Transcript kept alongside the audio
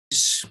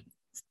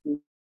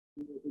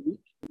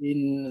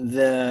in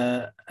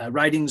the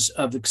writings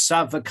of the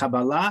הכתב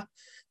ve-ha-Kabbalah,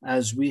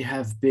 as we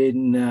have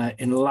been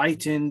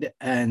enlightened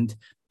and,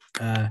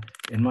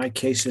 in my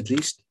case at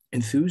least,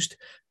 enthused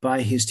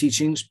by his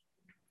teachings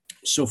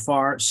so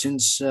far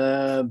since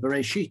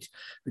Bereshit.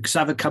 The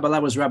הכתב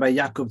ve-ha-Kabbalah was Rabbi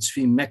Yaakov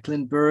Tzvi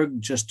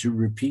Mecklenburg. Just to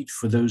repeat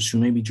for those who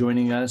may be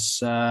joining us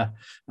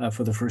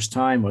for the first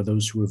time, or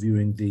those who are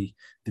viewing the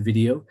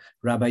video.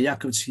 Rabbi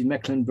Yaakov Tzvi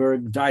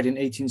Mecklenburg died in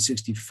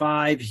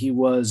 1865. He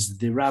was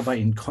the rabbi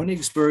in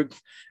Königsberg.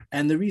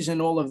 And the reason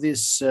all of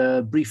this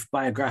brief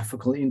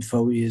biographical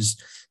info is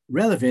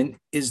relevant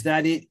is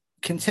that it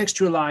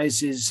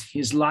contextualizes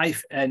his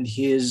life and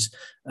his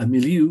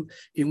milieu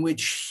in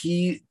which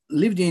he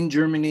lived in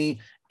Germany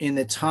in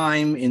the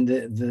time, in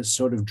the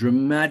sort of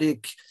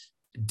dramatic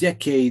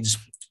decades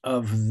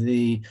of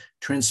the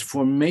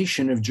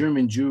transformation of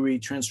German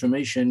Jewry,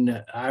 transformation,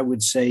 I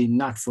would say,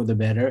 not for the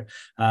better.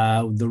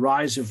 The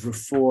rise of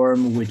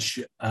reform, which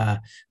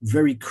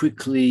very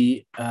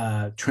quickly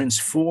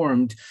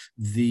transformed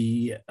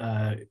the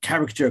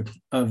character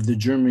of the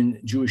German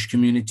Jewish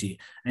community.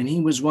 And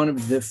he was one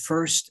of the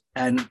first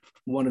and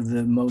one of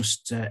the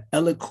most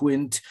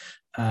eloquent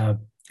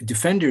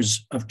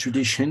defenders of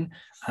tradition.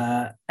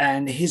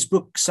 And his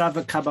book, הכתב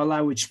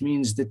ve-Kabbalah, which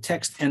means the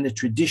text and the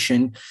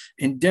tradition,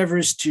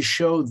 endeavors to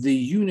show the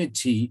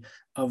unity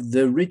of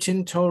the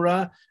written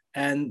Torah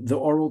and the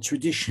oral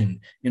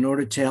tradition in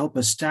order to help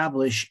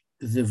establish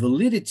the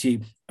validity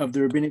of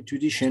the rabbinic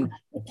tradition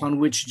upon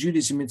which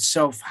Judaism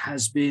itself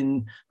has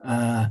been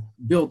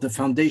built, the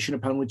foundation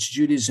upon which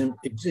Judaism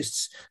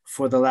exists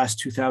for the last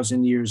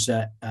 2,000 years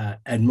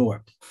and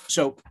more.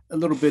 So a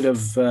little bit of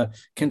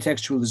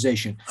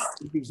contextualization.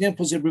 The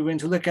examples that we're going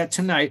to look at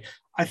tonight,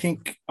 I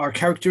think, are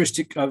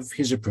characteristic of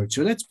his approach.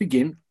 So let's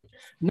begin,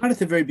 not at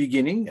the very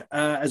beginning,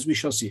 as we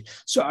shall see.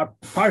 So our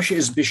PARSHA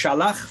is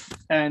Bishalach,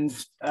 and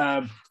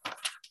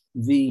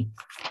the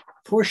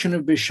portion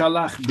of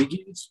Bishalach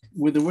begins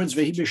with the words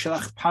Vehi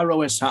Bishalach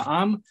Paro es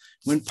ha'am,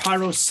 when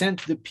Paro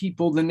sent the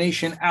people, the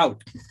nation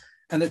out.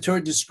 And the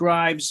Torah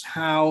describes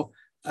how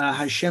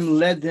Hashem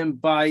led them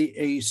by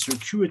a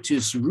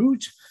circuitous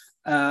route.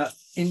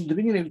 In the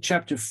beginning of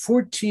chapter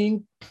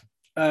 14,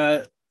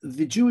 the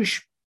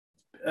Jewish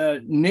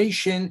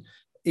nation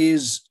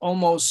is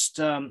almost,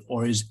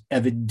 or is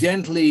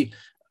evidently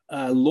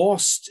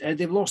lost.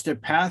 They've lost their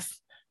path.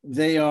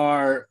 They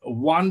are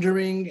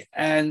wandering,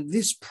 and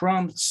this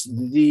prompts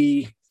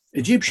the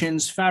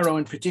Egyptians, Pharaoh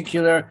in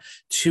particular,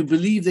 to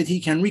believe that he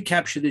can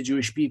recapture the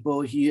Jewish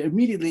people. He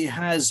immediately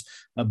has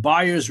a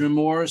buyer's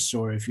remorse,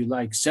 or if you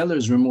like,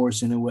 seller's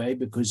remorse in a way,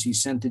 because he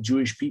sent the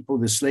Jewish people,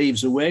 the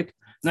slaves, away.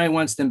 Now he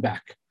wants them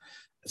back.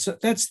 So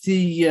that's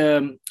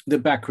the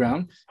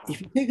background.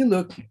 If you take a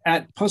look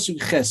at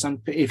Pasuk Ches,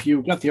 if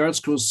you've got the Art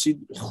Scrolls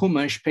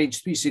Chumash,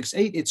 page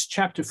 368, it's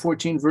chapter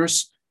 14,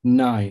 verse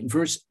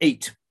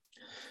 8.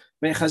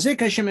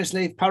 Hashem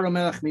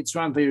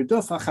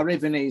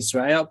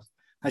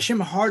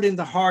hardened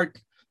the heart,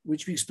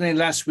 which we explained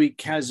last week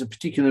has a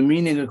particular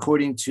meaning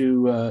according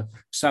to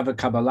הכתב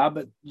ve-Kabbalah,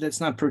 but that's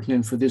not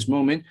pertinent for this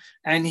moment.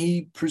 And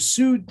he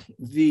pursued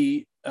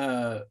the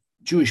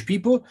Jewish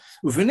people.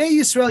 So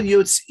those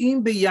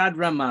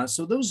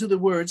are the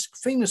words,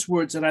 famous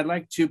words, that I'd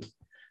like to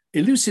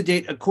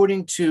elucidate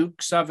according to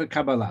הכתב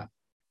ve-Kabbalah.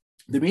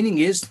 The meaning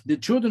is the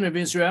children of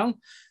Israel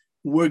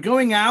were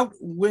going out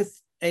with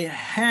a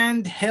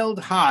hand held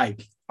high.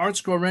 Art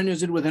Scroll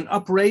renders it with an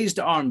upraised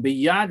arm,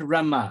 biyad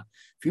ramah.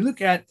 If you look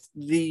at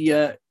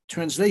the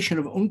translation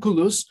of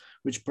Onkelos,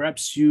 which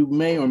perhaps you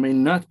may or may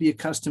not be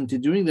accustomed to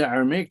doing, the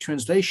Aramaic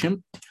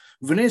translation,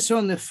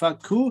 literally,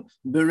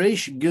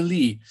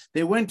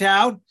 they went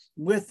out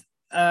with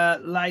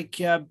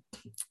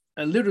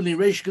literally,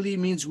 Reish Gali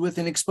means with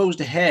an exposed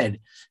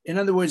head. In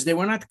other words, they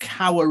were not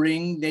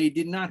cowering. They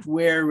did not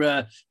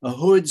wear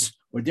hoods,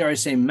 or dare I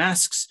say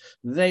masks.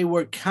 They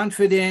were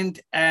confident,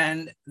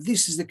 and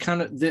this is the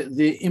kind of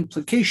the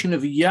implication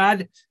of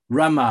Yad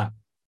Ramah.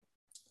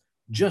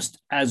 Just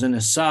as an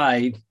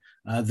aside,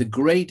 the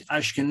great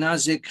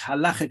Ashkenazic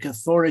halachic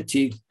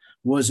authority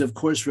was, of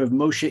course, Rav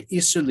Moshe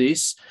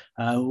Isserlis,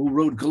 who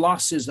wrote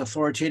glosses,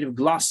 authoritative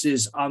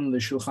glosses on the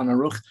Shulchan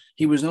Aruch.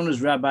 He was known as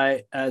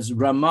Rabbi as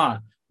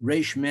Ramah.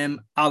 Reish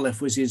Mem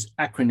Aleph was his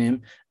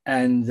acronym.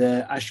 And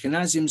the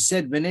Ashkenazim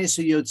said,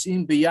 V'nesa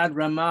yotzim b'yad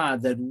Ramah,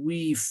 that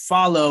we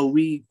follow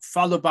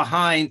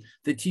behind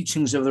the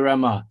teachings of the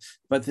Ramah.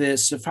 But the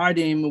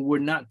Sephardim were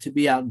not to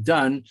be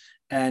outdone,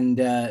 and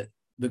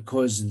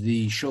because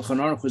the Shulchan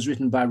Aruch was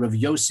written by Rav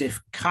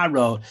Yosef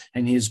Karo,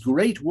 and his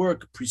great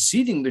work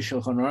preceding the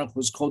Shulchan Aruch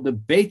was called the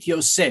Beit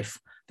Yosef,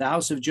 the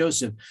house of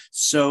Joseph.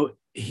 So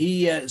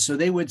so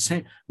they would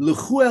say,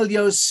 L'chu el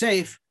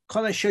Yosef,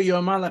 go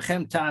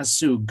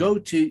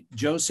to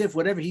Joseph,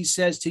 whatever he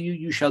says to you,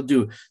 you shall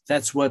do.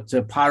 That's what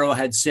Paro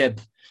had said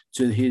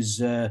to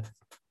his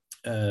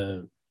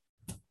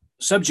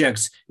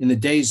subjects in the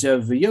days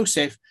of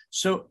Yosef.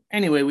 So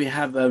anyway, we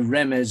have a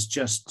remez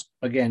just,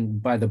 again,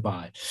 by the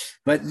by.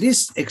 But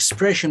this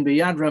expression,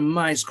 B'yad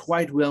Ramah, is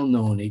quite well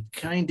known. It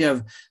kind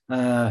of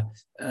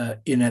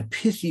in a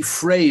pithy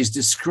phrase,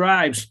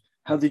 describes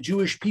how the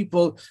Jewish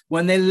people,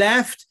 when they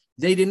left,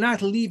 they did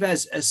not leave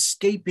as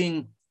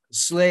escaping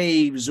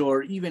slaves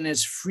or even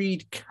as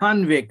freed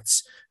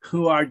convicts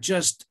who are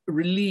just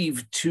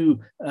relieved to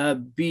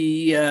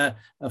be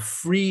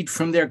freed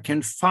from their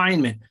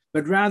confinement,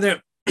 but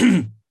rather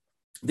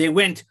they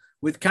went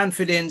with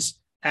confidence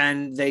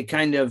and they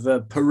kind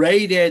of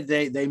paraded,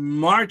 they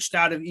marched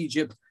out of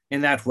Egypt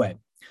in that way.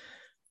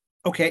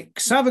 Okay,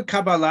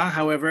 ve-ha-Kabbalah,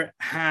 however,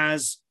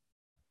 has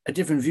a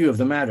different view of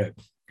the matter,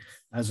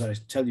 as I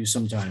tell you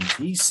sometimes.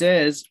 He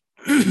says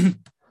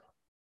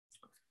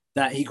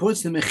that he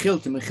quotes the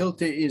Mechilta.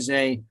 Mechilta is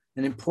an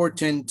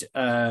important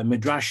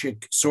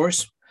midrashic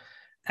source.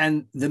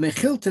 And the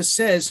Mechilta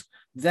says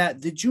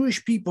that the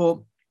Jewish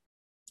people,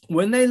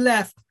 when they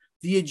left,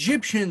 the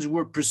Egyptians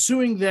were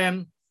pursuing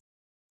them.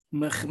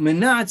 They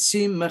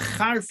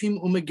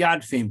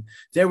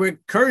were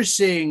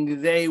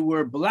cursing, they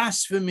were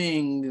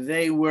blaspheming,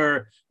 they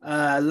were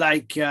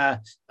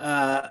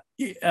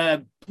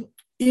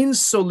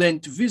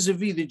insolent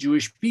vis-a-vis the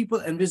Jewish people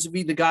and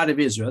vis-a-vis the God of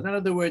Israel. In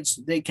other words,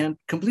 they can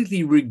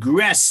completely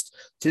regressed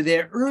to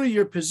their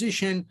earlier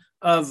position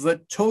of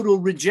total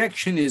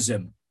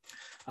rejectionism.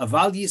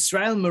 Aval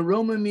Yisrael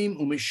meromamim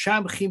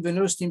u'mishabchim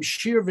v'nostim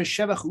shir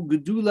v'shevach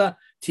u'gedula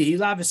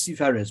tehila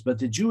v'sifares. But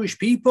the Jewish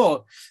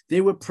people,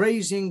 they were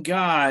praising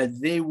God.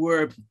 They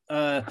were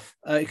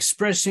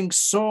expressing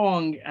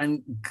song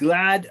and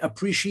glad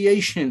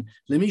appreciation.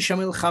 Lemisha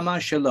milchama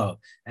shelo.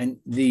 And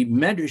the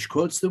Medrash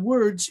quotes the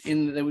words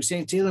they were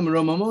saying Tehillim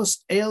romamos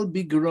el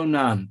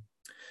bigronam.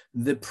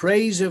 The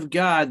praise of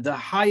God, the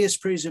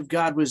highest praise of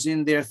God, was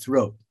in their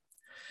throat.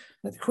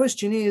 But the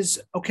question is,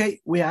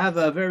 okay, we have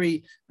a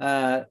very,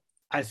 I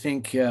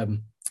think, a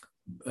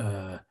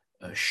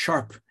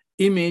sharp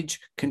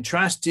image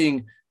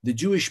contrasting the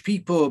Jewish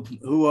people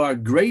who are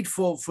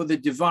grateful for the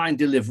divine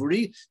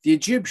delivery, the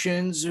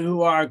Egyptians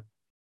who are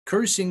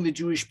cursing the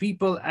Jewish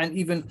people, and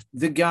even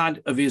the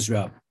God of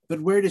Israel. But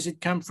where does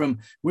it come from?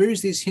 Where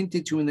is this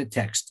hinted to in the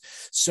text?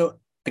 So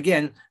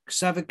again,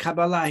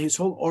 ve-ha-Kabbalah, his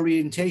whole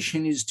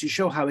orientation is to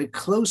show how a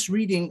close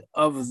reading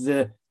of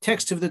the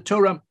text of the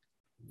Torah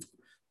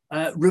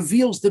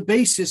reveals the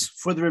basis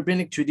for the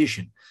rabbinic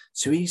tradition.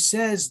 So he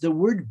says the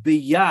word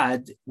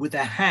biyad, with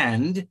a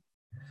hand,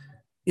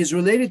 is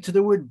related to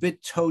the word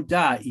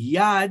bitodah.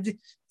 Yad,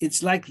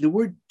 it's like the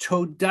word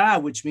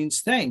todah, which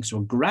means thanks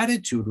or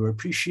gratitude or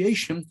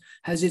appreciation,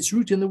 has its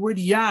root in the word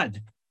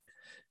yad.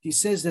 He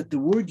says that the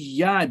word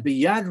yad,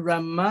 biyad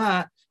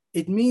ramah,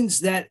 it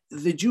means that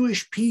the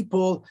Jewish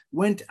people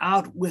went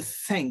out with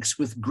thanks,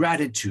 with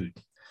gratitude.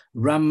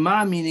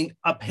 Ramah meaning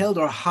upheld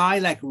or high,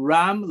 like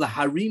ram,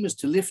 laharim is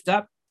to lift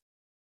up.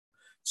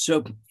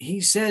 So he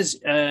says,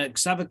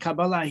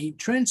 ve-ha-Kabbalah, he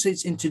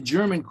translates into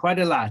German quite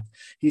a lot.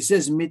 He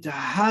says, mit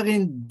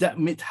harem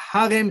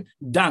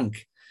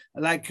dank,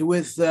 like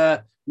with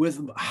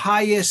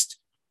highest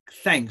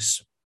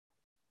thanks.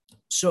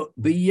 So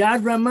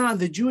biyad ramah,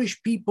 the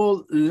Jewish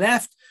people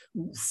left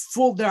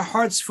their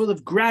hearts full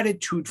of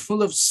gratitude,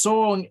 full of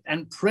song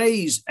and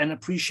praise and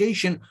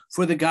appreciation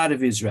for the God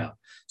of Israel.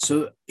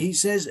 So he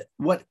says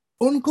what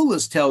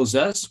Onkelos tells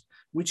us,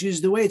 which is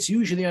the way it's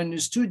usually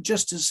understood,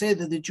 just to say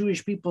that the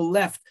Jewish people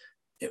left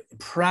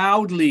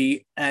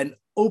proudly and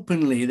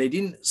openly. They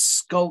didn't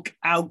skulk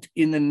out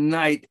in the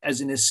night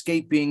as an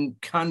escaping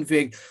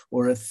convict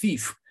or a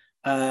thief,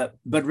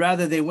 but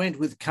rather they went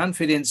with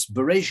confidence,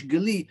 Beresh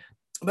Gali.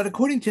 But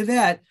according to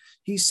that,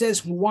 he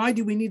says, why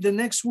do we need the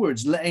next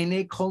words?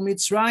 Le'enei kol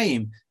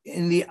Mitzrayim,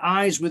 in the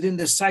eyes, within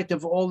the sight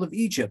of all of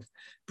Egypt.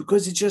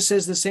 Because it just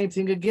says the same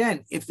thing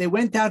again. If they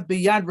went out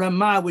biyad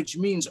ramah, which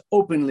means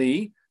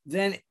openly,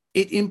 then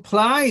it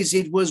implies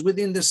it was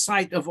within the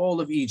sight of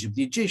all of Egypt.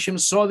 The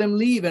Egyptians saw them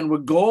leave and were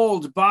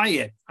galled by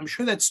it. I'm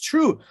sure that's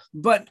true,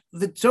 but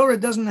the Torah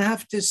doesn't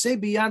have to say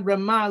biyad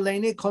ramah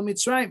le'enei kol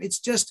Mitzrayim. It's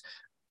just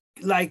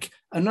like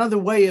another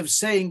way of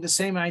saying the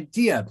same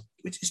idea,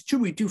 which is true.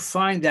 We do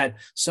find that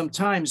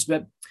sometimes,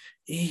 but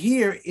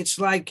here it's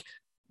like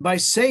by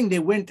saying they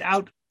went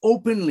out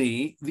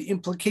openly, the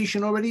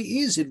implication already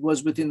is it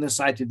was within the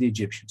sight of the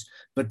Egyptians.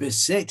 But to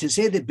say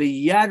that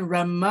biyad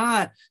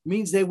ramah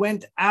means they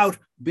went out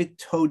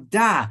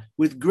bitodah,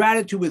 with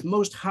gratitude, with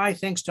most high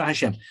thanks to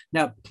Hashem.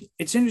 Now,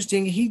 it's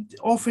interesting, he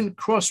often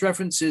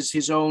cross-references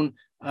his own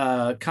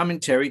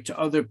commentary to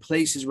other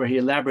places where he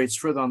elaborates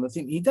further on the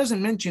theme. He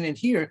doesn't mention it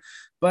here,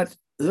 but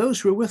those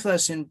who are with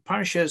us in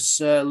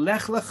Parshas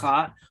Lech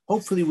Lecha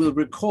hopefully will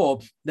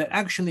recall that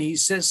actually he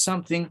says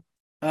something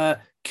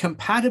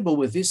compatible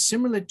with this,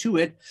 similar to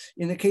it,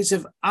 in the case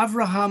of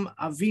Avraham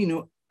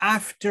Avinu,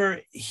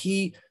 after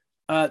he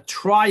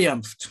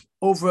triumphed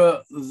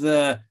over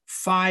the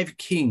 5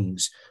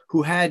 kings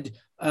who had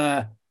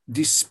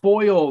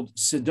despoiled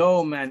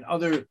Sodom and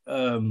other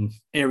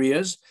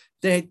areas.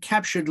 They had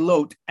captured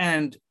Lot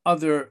and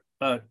other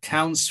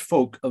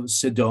townsfolk of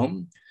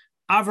Sodom.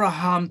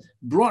 Avraham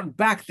brought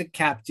back the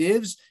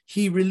captives,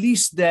 he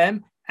released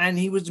them, and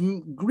he was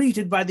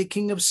greeted by the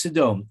king of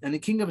Sodom. And the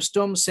king of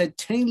Sodom said,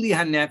 Tein li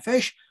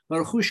hanefesh,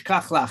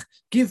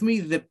 Give me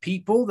the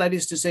people, that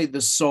is to say,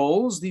 the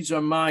souls. These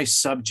are my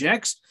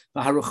subjects.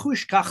 But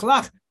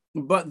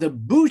the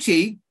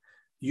booty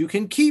you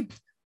can keep.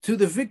 To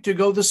the victor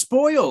go the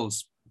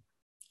spoils.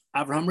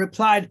 Abraham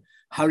replied,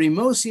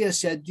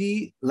 Harimosias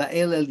yadi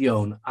la'el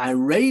elyon. I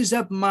raise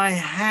up my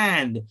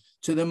hand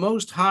to the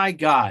Most High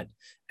God.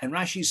 And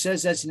Rashi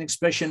says that's an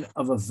expression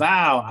of a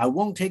vow. I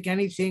won't take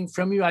anything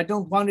from you. I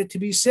don't want it to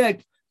be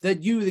said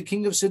that you, the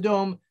king of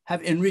Sodom,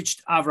 have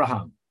enriched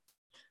Abraham.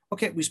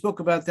 Okay, we spoke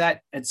about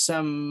that at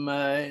some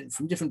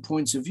from different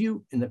points of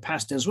view in the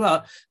past as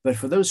well. But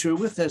for those who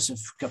were with us a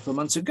couple of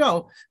months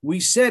ago, we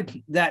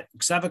said that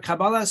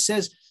ve-ha-Kabbalah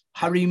says,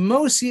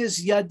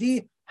 Harimosias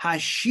yadi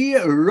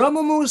hashir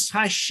romamus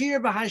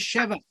hashir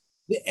v'hasheva,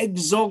 the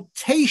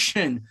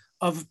exaltation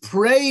of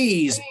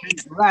praise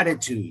and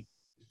gratitude.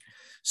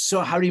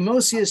 So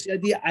Harimosias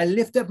yadi, I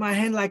lift up my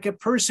hand like a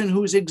person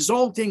who's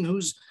exalting,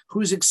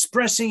 who's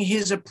expressing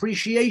his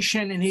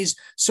appreciation, and he's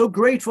so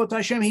grateful to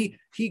Hashem. He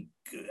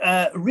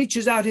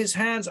reaches out his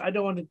hands. I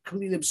don't want to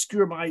completely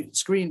obscure my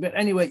screen, but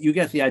anyway, you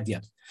get the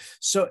idea.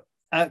 So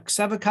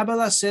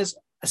ve-ha-Kabbalah says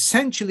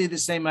essentially the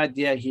same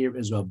idea here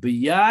as well.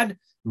 Biyad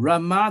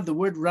Ramah, the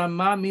word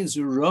Ramah means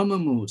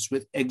romamus,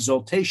 with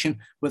exaltation,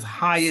 with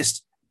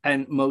highest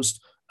and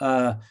most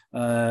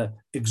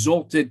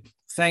exalted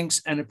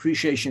thanks and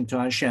appreciation to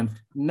Hashem.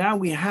 Now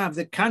we have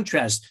the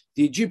contrast.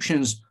 The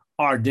Egyptians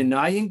are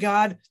denying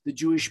God. The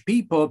Jewish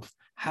people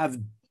have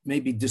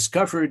maybe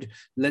discovered,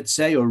 let's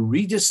say, or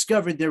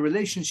rediscovered their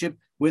relationship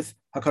with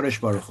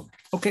HaKadosh Baruch Hu.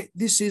 Okay,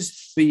 this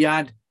is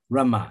Biyad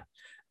Ramah.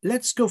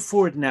 Let's go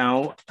forward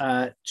now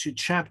to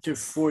chapter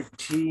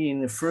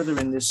 14, further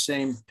in this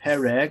same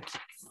perek,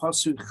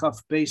 Pasuk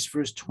Chaf Beis,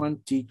 verse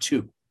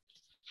 22.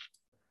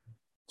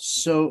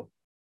 So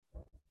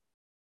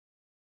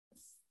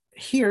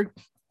here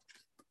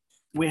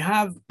we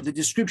have the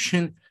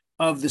description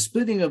of the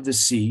splitting of the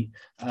sea.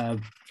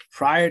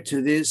 Prior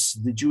to this,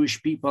 the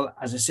Jewish people,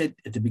 as I said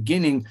at the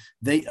beginning,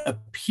 they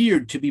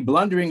appeared to be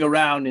blundering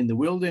around in the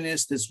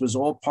wilderness. This was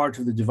all part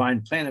of the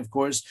divine plan, of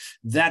course.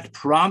 That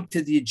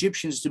prompted the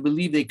Egyptians to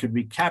believe they could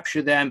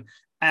recapture them.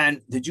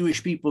 And the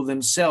Jewish people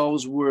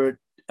themselves were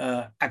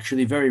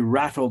actually very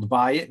rattled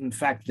by it. In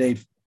fact, they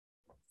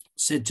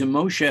said to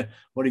Moshe,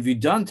 what have you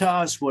done to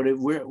us?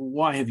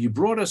 Why have you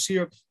brought us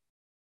here?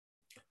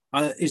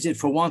 Is it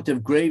for want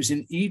of graves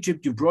in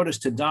Egypt? You brought us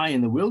to die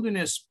in the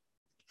wilderness?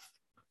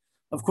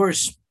 Of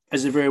course,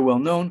 as is very well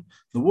known,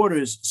 the water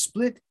is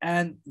split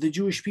and the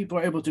Jewish people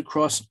are able to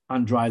cross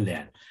on dry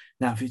land.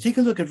 Now, if you take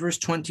a look at verse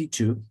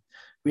 22,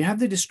 we have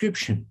the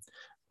description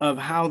of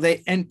how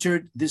they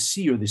entered the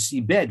sea or the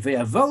seabed.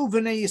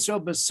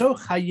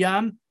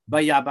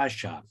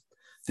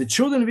 The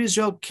children of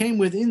Israel came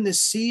within the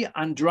sea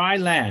on dry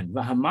land.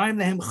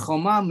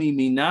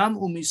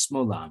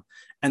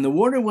 And the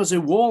water was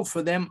a wall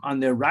for them on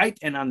their right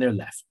and on their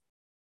left.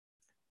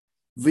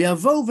 The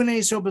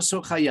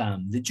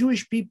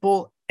Jewish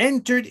people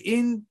entered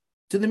into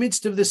the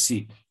midst of the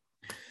sea.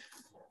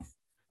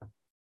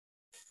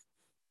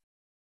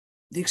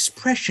 The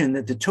expression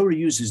that the Torah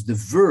uses, the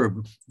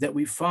verb that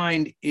we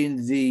find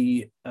in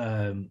the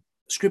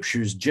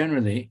scriptures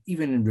generally,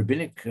 even in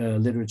rabbinic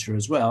literature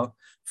as well,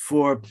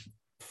 for,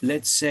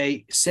 let's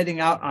say, setting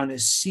out on a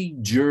sea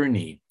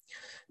journey.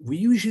 We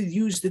usually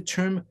use the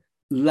term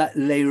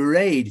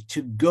le'reid,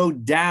 to go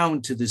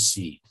down to the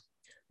sea.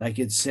 Like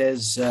it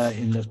says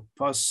in the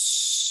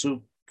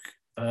Pasuk,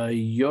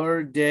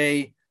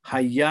 Yordei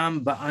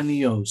Hayam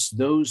Ba'anios,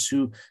 those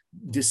who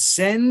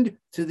descend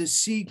to the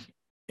sea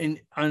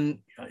on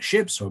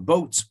ships or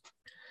boats.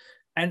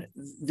 And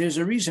there's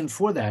a reason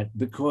for that,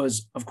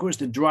 because, of course,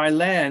 the dry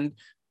land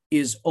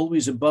is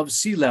always above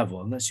sea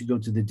level, unless you go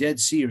to the Dead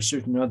Sea or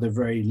certain other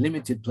very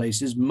limited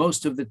places.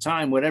 Most of the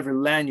time, whatever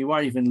land you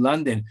are, even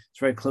London, it's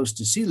very close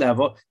to sea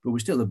level, but we're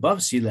still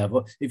above sea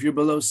level. If you're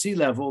below sea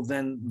level,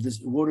 then the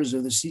waters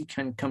of the sea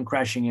can come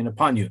crashing in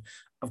upon you.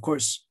 Of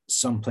course,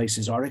 some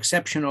places are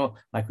exceptional,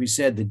 like we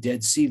said, the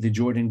Dead Sea, the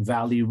Jordan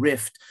Valley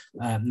Rift,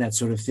 that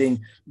sort of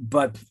thing.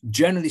 But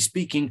generally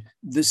speaking,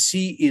 the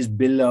sea is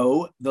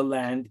below, the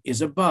land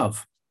is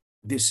above.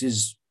 This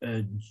is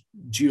a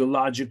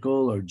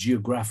geological or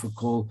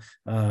geographical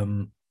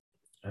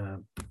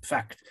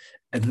fact.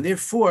 And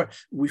therefore,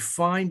 we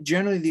find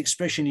generally the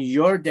expression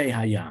Yordei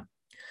Hayam.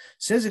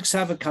 Says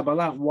הכתב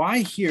ve-ha-Kabbalah, why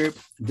here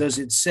does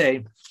it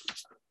say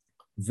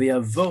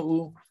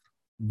V'yavo'u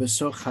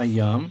b'soch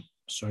hayam?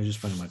 Sorry, just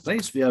finding my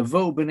place.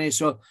 V'yavo'u b'nei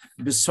Yisrael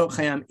b'soch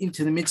hayam,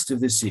 into the midst of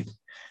the sea.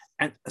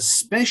 And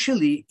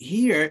especially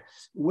here,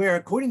 where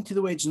according to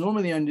the way it's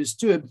normally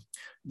understood,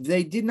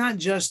 they did not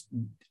just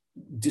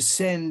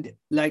descend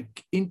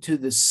like into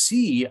the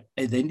sea.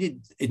 They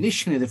did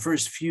initially the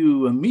first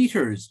few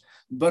meters,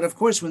 but of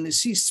course when the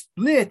sea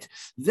split,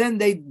 then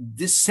they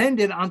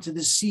descended onto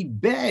the sea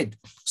bed.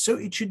 So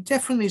it should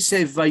definitely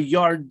say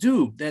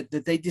vayardu,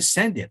 that they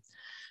descended.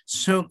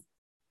 So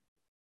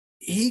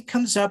he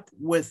comes up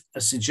with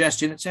a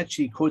suggestion. It's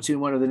actually quoting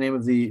one of the name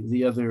of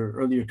the other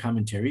earlier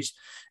commentaries,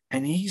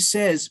 and he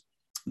says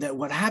that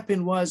what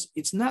happened was,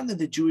 it's not that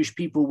the Jewish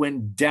people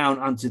went down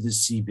onto the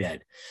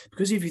seabed,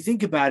 because if you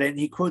think about it, and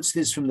he quotes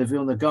this from the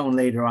Vilna Gaon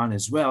later on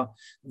as well,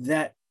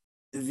 that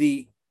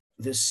the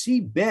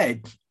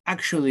seabed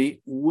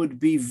actually would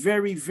be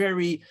very,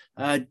 very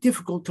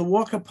difficult to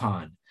walk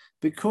upon,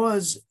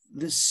 because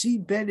the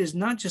seabed is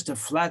not just a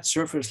flat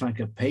surface like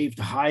a paved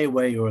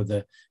highway or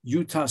the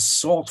Utah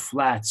salt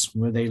flats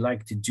where they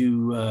like to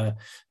do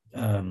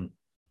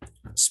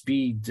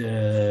speed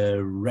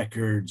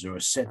records or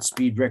set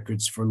speed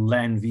records for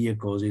land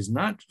vehicles. Is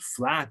not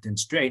flat and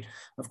straight,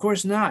 of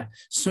course not.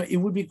 So it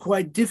would be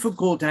quite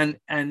difficult and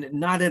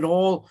not at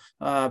all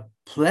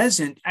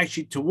pleasant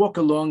actually to walk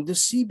along the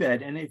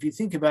seabed. And if you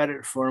think about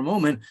it for a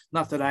moment,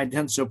 not that I'd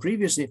done so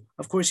previously,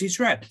 of course he's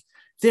right.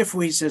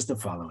 Therefore he says the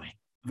following,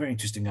 a very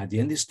interesting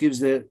idea, and this gives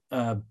the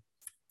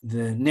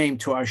name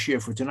to our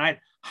shiur for tonight: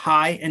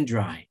 high and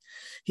dry.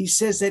 He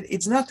says that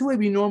it's not the way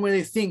we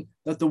normally think,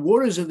 that the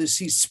waters of the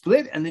sea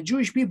split and the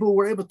Jewish people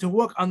were able to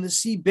walk on the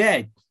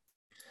seabed.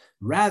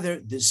 Rather,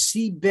 the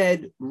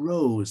seabed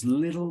rose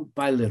little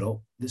by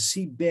little. The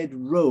seabed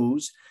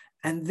rose,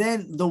 and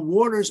then the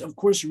waters, of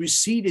course,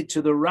 receded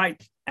to the right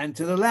and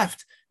to the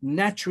left,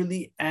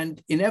 naturally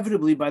and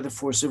inevitably by the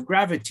force of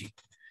gravity.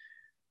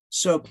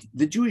 So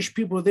the Jewish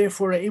people,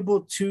 therefore, are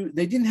able to,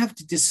 they didn't have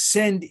to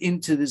descend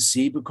into the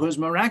sea, because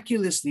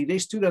miraculously they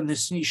stood on the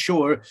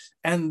seashore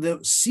and the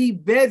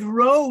seabed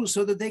rose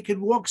so that they could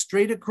walk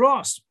straight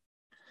across.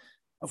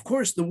 Of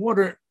course, the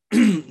water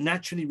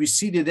naturally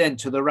receded then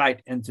to the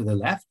right and to the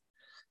left,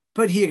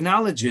 but he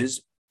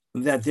acknowledges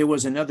that there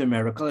was another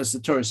miracle, as the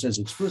Torah says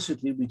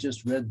explicitly. We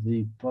just read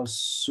the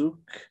pasuk,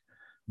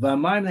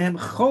 v'amayim lehem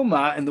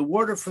choma, and the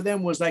water for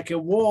them was like a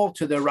wall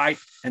to the right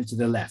and to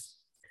the left.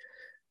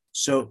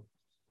 So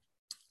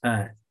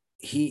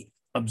he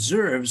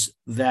observes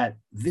that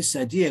this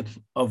idea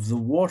of the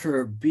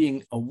water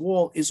being a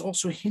wall is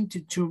also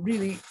hinted to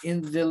really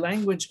in the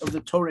language of the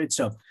Torah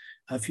itself.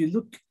 If you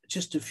look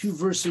just a few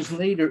verses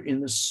later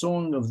in the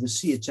Song of the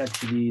Sea, it's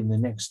actually in the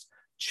next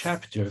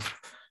chapter,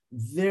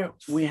 there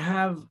we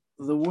have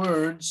the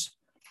words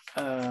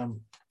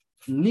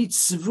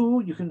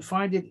nitzvu. You can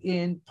find it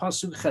in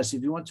pasuk ches.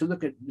 If you want to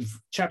look at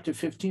chapter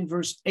 15,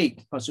 verse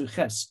 8, pasuk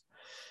ches.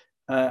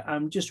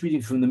 I'm just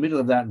reading from the middle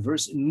of that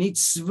verse.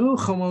 Nitzvu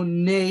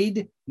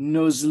chomoned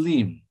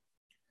nozlim.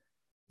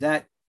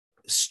 That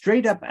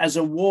straight up as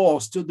a wall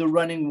stood the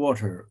running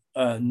water.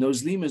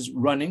 Nozlim is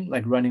running,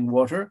 like running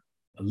water,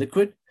 a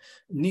liquid.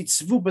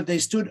 Nitzvu, but they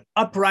stood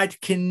upright,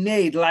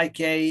 kined, like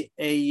a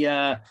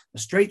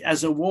straight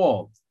as a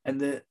wall. And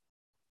the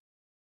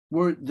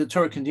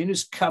Torah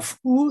continues,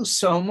 kafu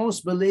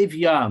somos belev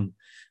yam.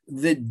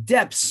 The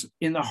depths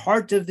in the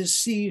heart of the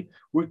sea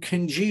were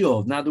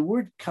congealed. Now, the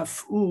word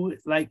kafu,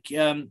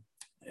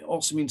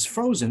 also means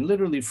frozen,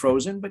 literally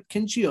frozen, but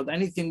congealed.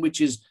 Anything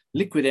which is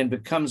liquid and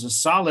becomes a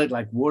solid,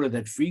 like water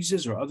that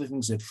freezes or other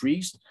things that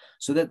freeze,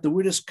 so that the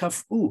word is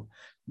kafu.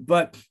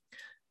 But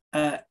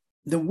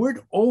the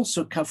word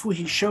also kafu,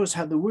 he shows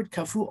how the word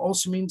kafu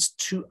also means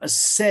to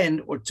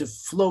ascend or to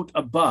float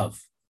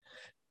above.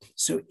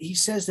 So he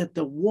says that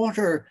the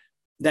water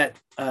that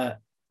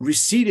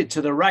receded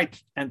to the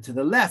right and to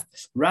the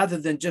left, rather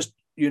than just,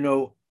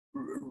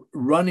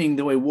 running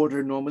the way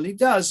water normally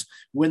does,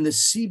 when the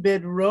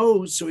seabed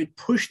rose, so it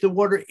pushed the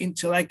water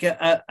into like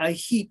a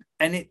heap,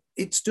 and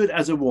it stood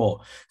as a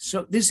wall.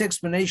 So this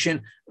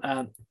explanation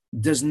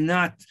does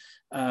not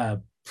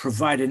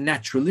provide a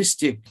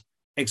naturalistic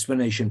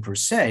explanation per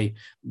se,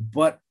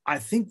 but I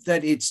think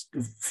that it's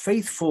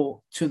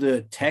faithful to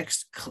the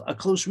text, a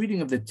close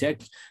reading of the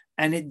text,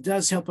 and it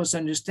does help us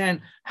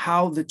understand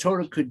how the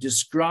Torah could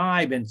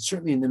describe, and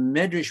certainly in the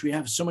Medrash, we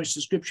have so much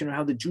description of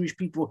how the Jewish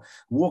people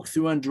walked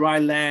through on dry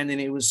land, and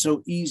it was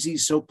so easy,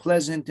 so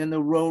pleasant, and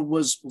the road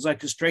was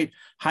like a straight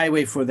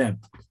highway for them.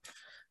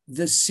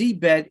 The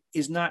seabed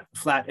is not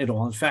flat at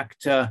all. In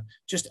fact,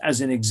 just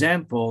as an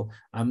example,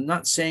 I'm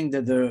not saying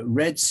that the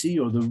Red Sea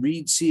or the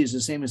Reed Sea is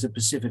the same as the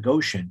Pacific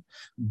Ocean,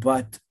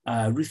 but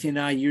Ruthie and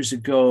I years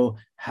ago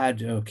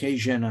had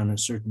occasion on a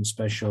certain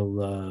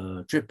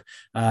special trip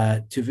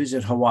to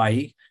visit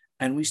Hawaii,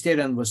 and we stayed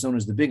on what's known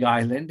as the Big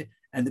Island.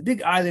 And the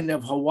Big Island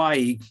of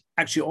Hawaii,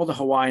 actually all the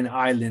Hawaiian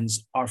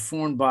islands, are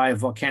formed by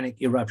volcanic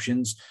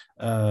eruptions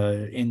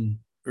in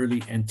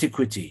early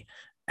antiquity.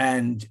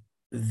 And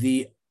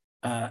the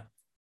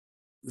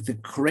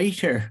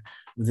crater,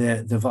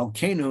 the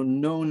volcano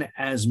known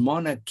as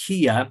Mauna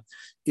Kea,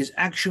 is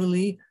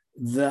actually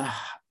the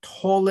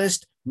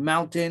tallest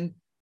mountain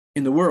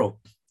in the world.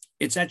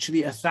 It's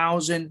actually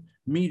 1,000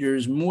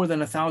 meters, more than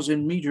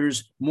 1,000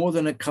 meters, more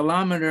than a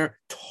kilometer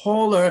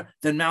taller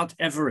than Mount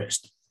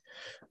Everest.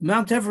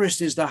 Mount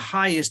Everest is the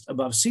highest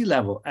above sea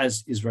level,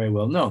 as is very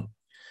well known.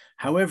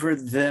 However,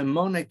 the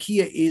Mauna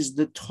Kea is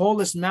the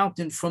tallest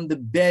mountain from the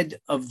bed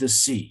of the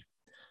sea.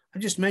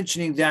 I'm just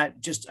mentioning that,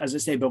 just as I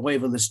say, by way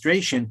of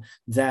illustration,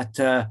 that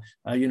the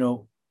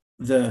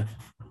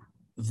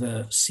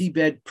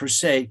seabed per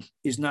se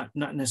is not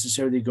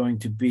necessarily going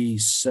to be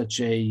such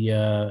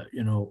a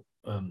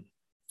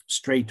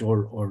straight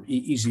or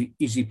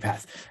easy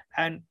path.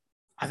 And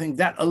I think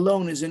that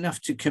alone is enough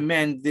to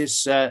commend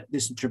this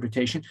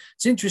interpretation.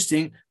 It's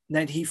interesting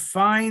that he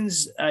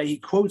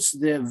quotes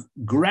the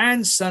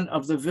grandson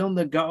of the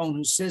Vilna Gaon,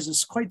 who says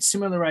it's quite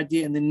similar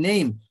idea in the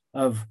name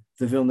of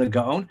the Vilna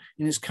Gaon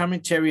in his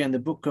commentary on the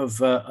book of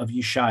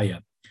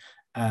Yeshaya.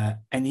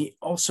 And he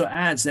also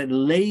adds that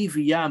Lev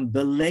Yam,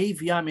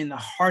 Belev Yam, in the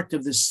heart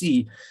of the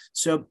sea.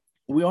 So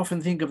we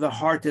often think of the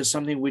heart as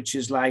something which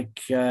is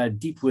like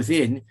deep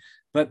within,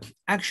 but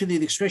actually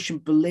the expression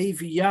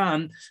Belev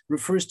Yam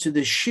refers to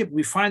the ship.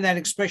 We find that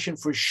expression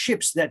for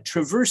ships that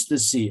traverse the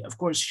sea. Of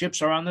course, ships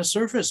are on the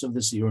surface of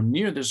the sea or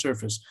near the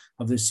surface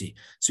of the sea.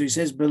 So he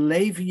says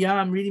Belev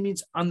Yam really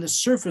means on the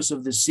surface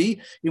of the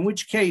sea, in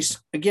which case,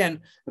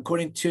 again,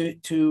 according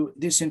to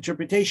this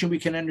interpretation, we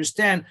can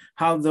understand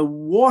how the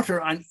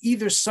water on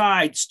either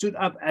side stood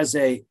up as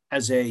a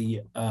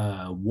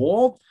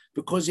wall,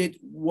 because it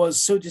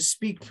was, so to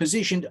speak,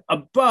 positioned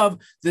above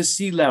the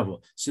sea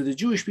level. So the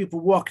Jewish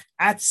people walked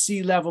at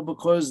sea level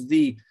because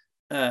the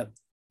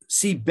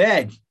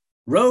seabed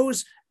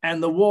rose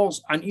and the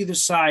walls on either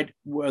side,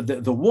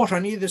 the water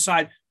on either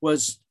side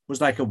was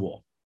like a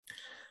wall.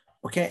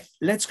 Okay,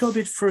 let's go a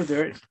bit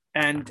further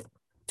and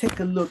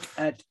take a look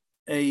at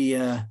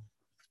a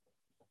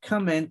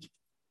comment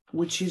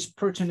which is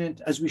pertinent,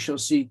 as we shall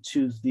see,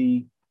 to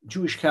the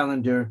Jewish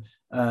calendar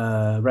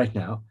right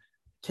now.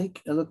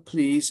 Take a look,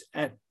 please,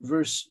 at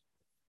verse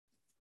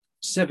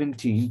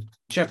 17,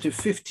 chapter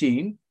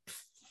 15,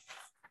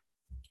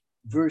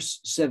 verse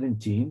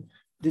 17.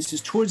 This is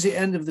towards the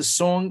end of the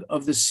Song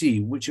of the Sea,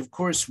 which, of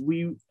course,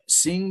 we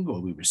sing or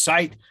we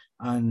recite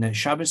on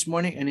Shabbos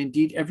morning, and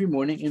indeed every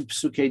morning in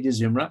Psukei de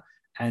Zimra.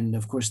 And,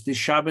 of course, this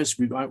Shabbos,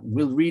 we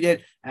will read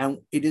it, and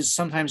it is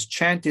sometimes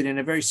chanted in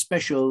a very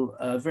special,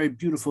 very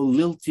beautiful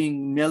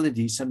lilting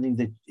melody, something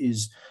that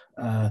is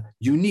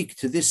unique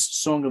to this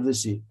Song of the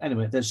Sea.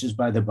 Anyway, that's just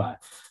by the by.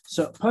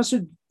 So,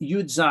 Pasuk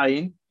Yud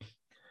Zayin,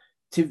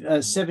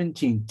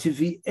 17.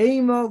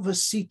 Tivi'emo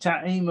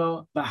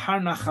v'sita'emo b'har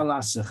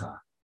nachalasecha.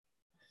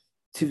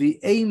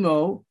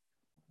 Tivi'emo,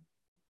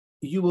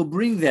 you will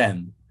bring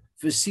them,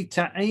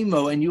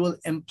 v'sita'emo, and you will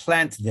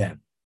implant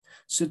them.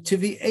 So,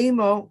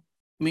 Tivi'emo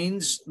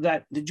means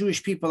that the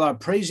Jewish people are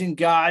praising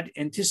God,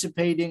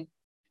 anticipating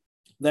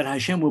that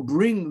Hashem will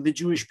bring the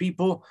Jewish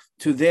people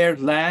to their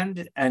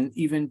land, and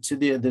even to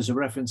there's a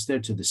reference there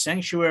to the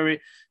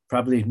sanctuary.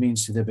 Probably it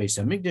means to the Beis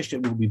HaMikdash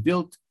that will be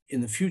built in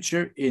the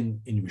future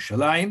in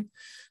Yerushalayim.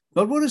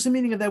 But what is the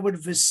meaning of that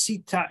word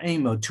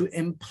v'sita'emo, to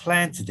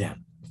implant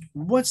them?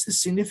 What's the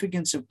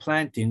significance of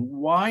planting?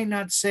 Why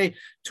not say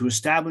to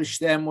establish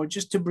them or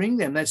just to bring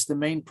them? That's the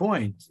main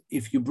point.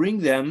 If you bring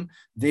them,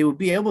 they will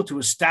be able to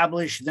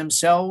establish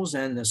themselves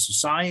and the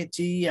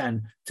society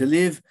and to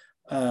live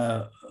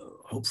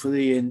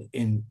hopefully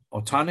in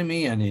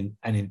autonomy and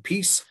in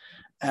peace.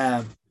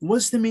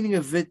 What's the meaning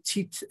of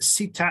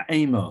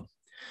v'sita'emo?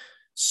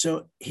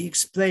 So he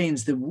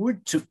explains the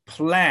word to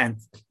plant,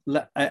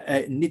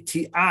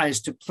 niti'ah, is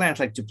to plant,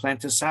 like to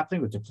plant a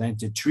sapling or to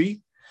plant a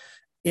tree.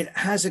 It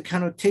has a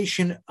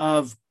connotation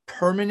of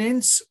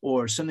permanence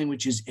or something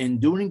which is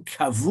enduring,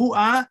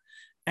 kavu'ah,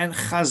 and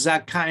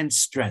chazaka, and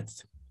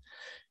strength.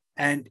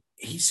 And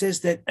he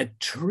says that a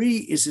tree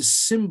is a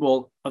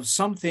symbol of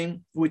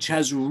something which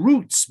has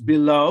roots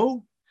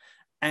below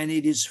and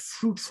it is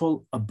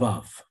fruitful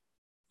above.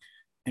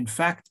 In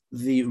fact,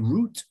 the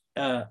roots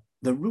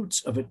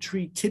of a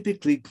tree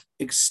typically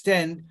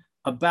extend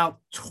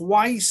about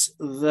twice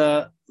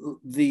the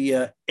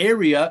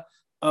area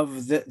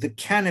of the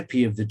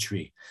canopy of the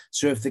tree.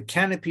 So if the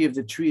canopy of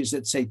the tree is,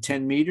 let's say,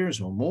 10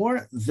 meters or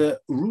more, the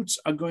roots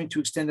are going to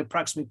extend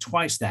approximately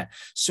twice that.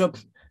 So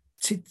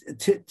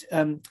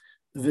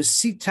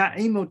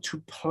v'sita'emo, to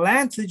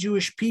plant the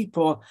Jewish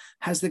people,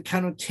 has the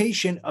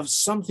connotation of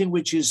something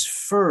which is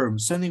firm,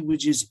 something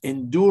which is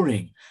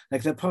enduring.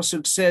 Like the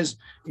Pasuk says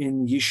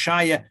in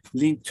Yeshaya,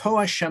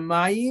 Lintoa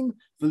shamayim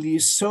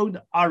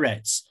v'liyisod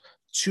aretz,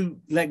 to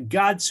let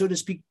God, so to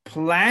speak,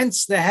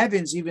 plants the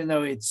heavens, even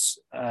though it's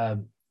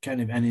kind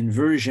of an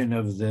inversion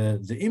of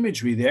the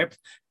imagery there,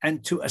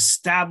 and to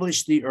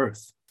establish the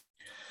earth.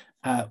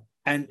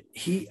 And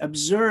he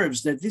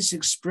observes that this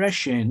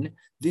expression,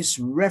 this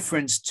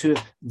reference to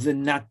the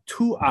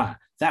natu'ah,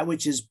 that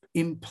which is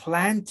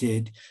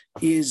implanted,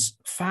 is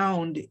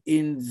found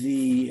in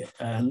the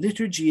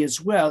liturgy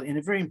as well, in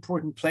a very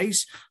important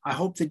place. I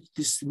hope that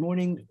this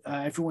morning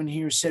everyone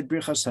here said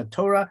Birchas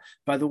HaTorah.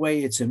 By the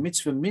way, it's a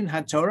mitzvah min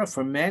HaTorah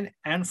for men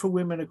and for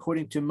women,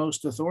 according to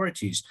most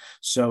authorities.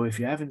 So if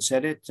you haven't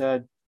said it,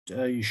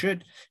 you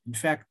should. In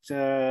fact,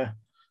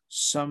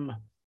 some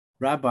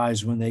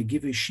rabbis, when they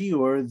give a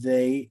shiur,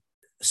 they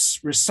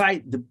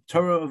recite the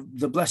Torah,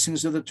 the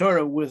blessings of the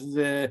Torah with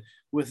the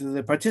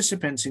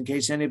participants, in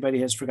case anybody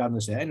has forgotten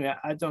to say. Anyway,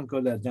 I don't go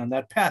down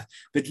that path,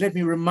 but let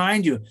me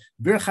remind you,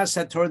 Birchas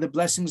HaTorah, the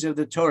blessings of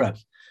the Torah.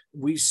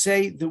 We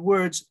say the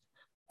words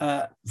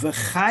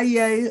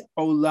v'chaye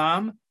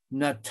olam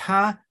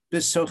nata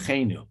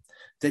b'sochenu.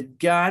 That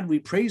God, we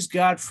praise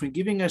God for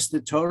giving us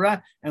the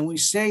Torah, and we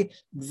say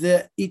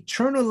the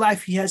eternal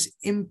life He has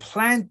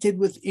implanted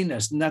within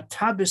us,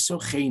 nata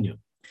b'sochenu.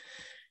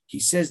 He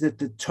says that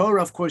the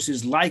Torah, of course,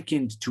 is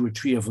likened to a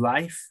tree of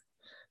life.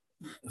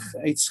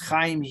 It's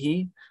Chaim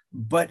He,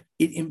 but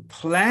it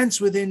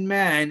implants within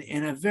man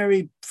in a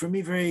very, for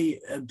me, very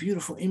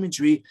beautiful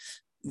imagery,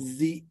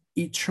 the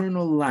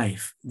eternal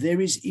life. There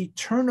is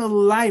eternal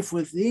life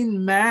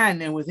within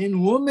man and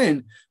within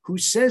woman who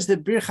says the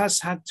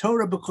Birchas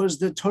HaTorah because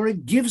the Torah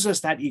gives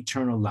us that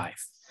eternal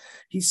life.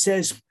 He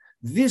says,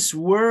 this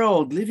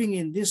world, living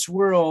in this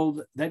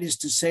world, that is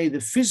to say,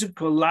 the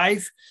physical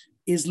life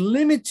is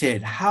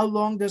limited. How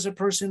long does a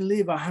person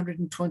live?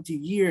 120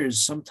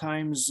 years,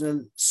 sometimes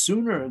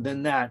sooner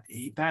than that.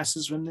 He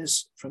passes from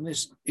this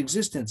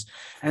existence.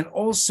 And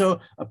also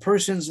a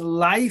person's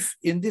life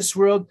in this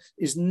world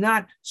is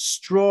not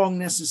strong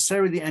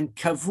necessarily and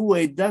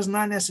kavua. It does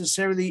not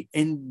necessarily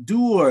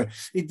endure.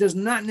 It does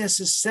not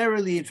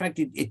necessarily, in fact,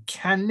 it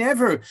can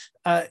never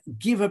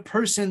give a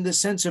person the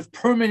sense of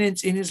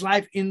permanence in his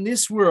life in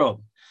this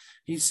world.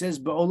 He says,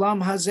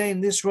 "Ba'olam hazeh,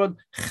 in this world,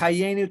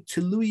 chayenu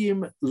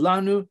teluyim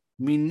lanu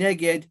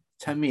mineged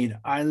tamid."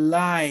 Our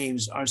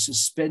lives are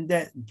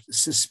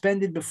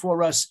suspended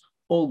before us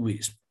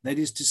always. That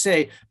is to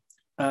say,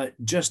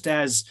 just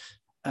as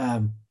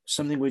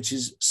something which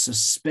is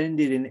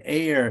suspended in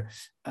air,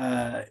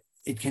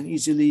 it can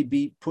easily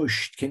be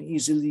pushed, can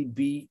easily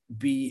be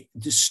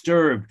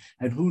disturbed,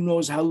 and who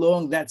knows how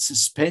long that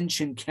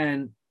suspension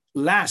can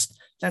last.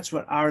 That's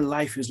what our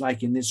life is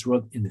like in this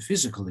world, in the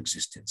physical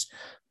existence.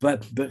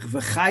 But through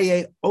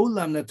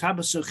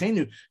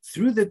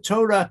the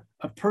Torah,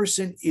 a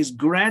person is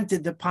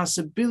granted the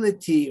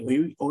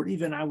possibility, or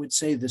even I would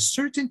say the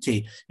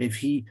certainty, if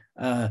he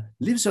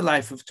lives a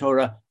life of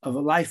Torah, of a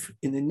life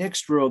in the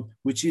next world,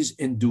 which is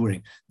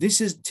enduring.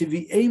 This is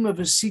tivi'ema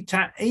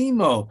v'sita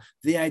emo,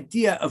 the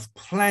idea of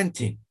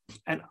planting.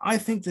 And I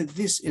think that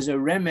this is a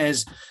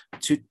remez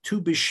to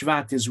Tu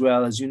B'Shvat as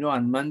well. As you know,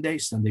 on Monday,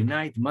 Sunday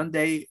night,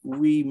 Monday,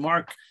 we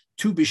mark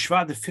Tu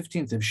B'Shvat, the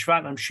 15th of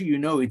Shvat. I'm sure you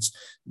know it's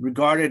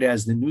regarded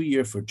as the new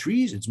year for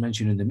trees. It's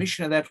mentioned in the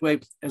Mishnah that way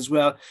as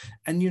well.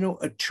 And you know,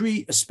 a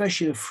tree,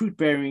 especially a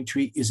fruit-bearing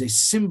tree, is a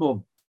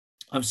symbol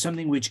of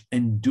something which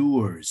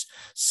endures,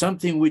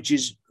 something which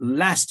is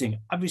lasting.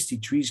 Obviously,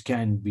 trees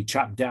can be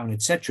chopped down,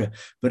 etc.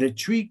 But a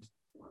tree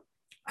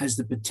has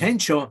the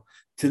potential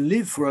to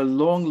live for a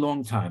long,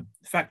 long time.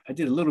 In fact, I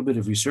did a little bit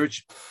of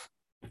research,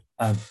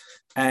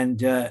 and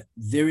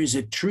there is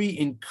a tree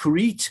in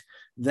Crete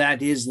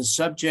that is the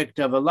subject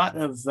of a lot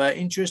of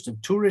interest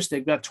of tourists.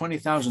 They've got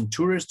 20,000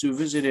 tourists who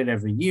visit it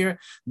every year.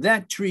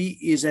 That tree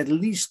is at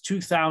least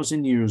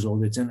 2,000 years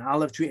old. It's an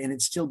olive tree, and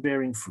it's still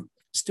bearing fruit.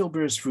 Still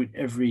bears fruit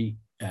every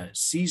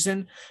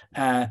season.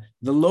 The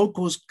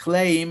locals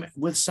claim,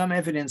 with some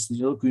evidence,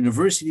 the local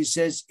university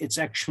says it's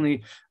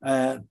actually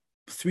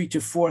 3,000 to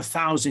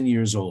 4,000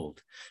 years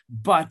old.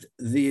 But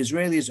the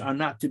Israelis are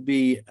not to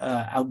be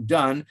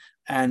outdone.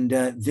 And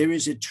there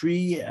is a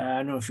tree, I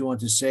don't know if you want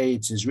to say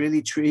it's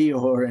Israeli tree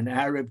or an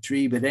Arab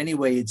tree, but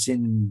anyway, it's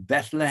in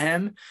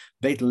Bethlehem,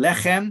 Beit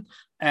Lechem.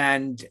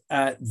 And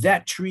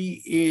that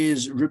tree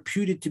is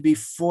reputed to be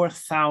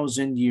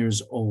 4,000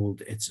 years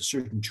old. It's a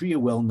certain tree, a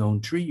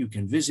well-known tree. You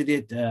can visit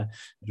it. I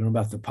don't know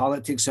about the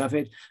politics of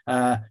it.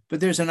 But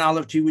there's an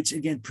olive tree which,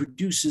 again,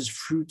 produces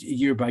fruit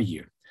year by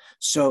year.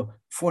 So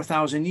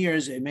 4,000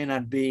 years, it may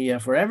not be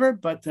forever,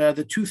 but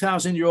the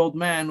 2,000-year-old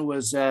man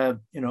was,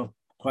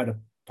 quite a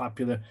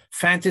popular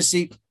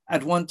fantasy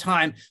at one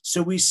time.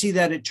 So we see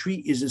that a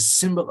tree is a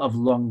symbol of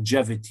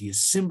longevity, a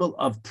symbol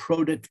of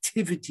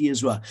productivity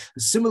as well, a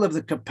symbol of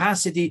the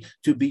capacity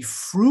to be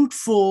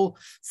fruitful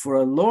for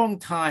a long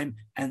time.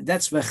 And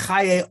that's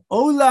v'chaye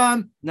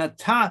olam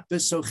nata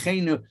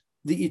b'sochenu,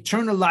 the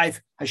eternal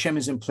life Hashem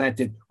has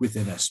implanted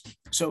within us.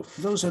 So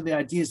those are the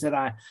ideas that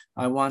I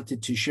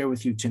wanted to share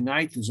with you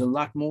tonight. There's a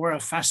lot more, a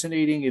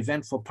fascinating,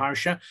 eventful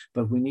Parsha,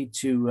 but we need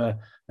to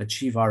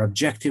achieve our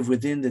objective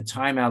within the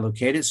time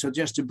allocated. So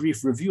just a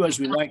brief review as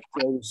we like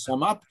to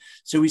sum up.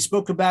 So we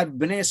spoke about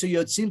Bnei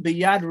Yotzim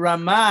b'yad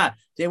Ramah.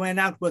 They went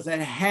out with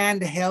a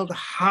hand held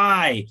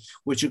high,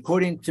 which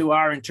according to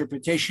our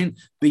interpretation,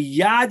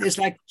 b'yad is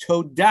like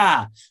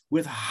todah,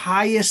 with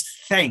highest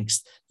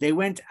thanks. They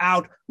went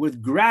out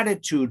with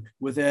gratitude,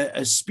 with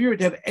a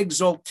spirit of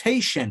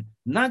exaltation.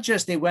 Not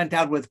just they went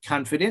out with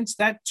confidence,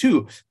 that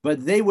too,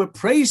 but they were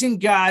praising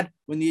God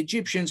when the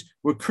Egyptians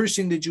were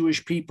cursing the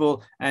Jewish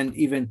people and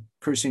even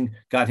cursing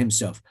God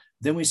himself.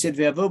 Then we said,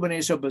 they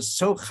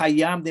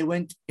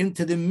went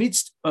into the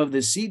midst of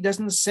the sea. It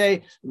doesn't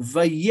say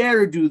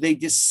vayerdu, they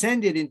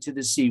descended into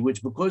the sea,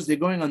 which because they're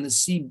going on the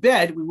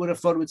seabed, we would have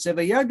thought it would say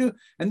vayerdu.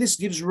 And this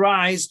gives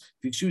rise,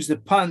 if you choose the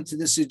pun, to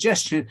the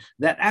suggestion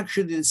that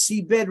actually the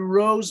seabed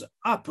rose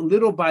up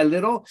little by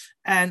little,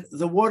 and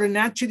the water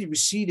naturally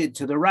receded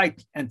to the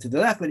right and to the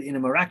left, but in a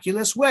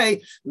miraculous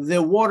way,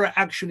 the water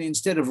actually,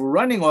 instead of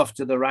running off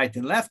to the right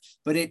and left,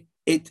 but it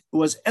it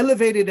was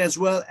elevated as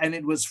well, and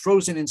it was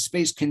frozen in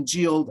space,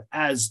 congealed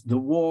as the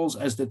walls,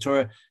 as the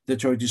Torah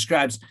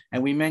describes.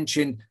 And we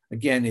mentioned,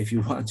 again, if you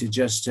want to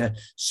just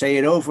say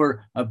it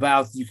over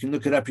about, you can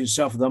look it up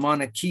yourself, the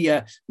Mauna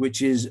Kea,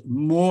 which is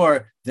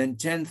more than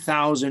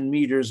 10,000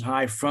 meters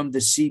high from the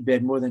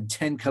seabed, more than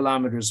 10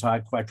 kilometers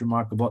high, quite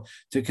remarkable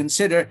to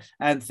consider.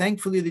 And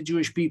thankfully, the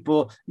Jewish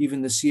people,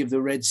 even the Sea of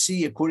the Red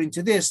Sea, according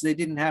to this, they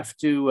didn't have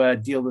to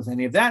deal with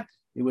any of that.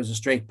 It was a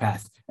straight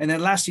path. And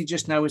then lastly,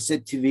 just now it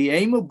said,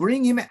 Tivi'emu,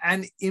 bring him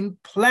and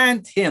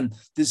implant him.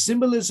 The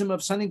symbolism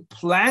of something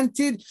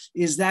planted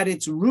is that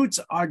its roots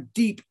are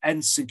deep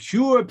and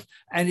secure,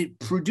 and it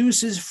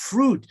produces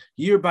fruit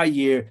year by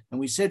year.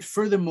 And we said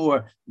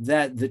furthermore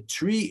that the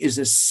tree is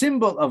a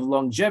symbol of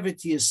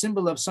longevity, a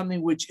symbol of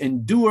something which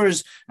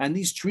endures. And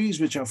these trees,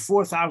 which are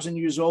 4,000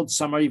 years old,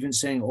 some are even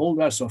saying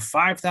older, so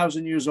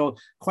 5,000 years old,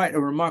 quite a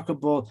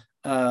remarkable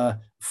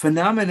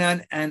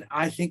phenomenon, and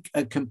I think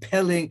a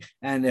compelling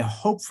and a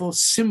hopeful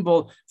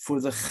symbol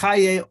for the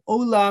Chaye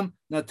Olam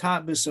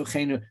Nata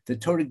B'Sochenu. The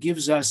Torah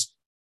gives us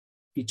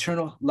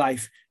eternal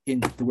life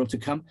in the world to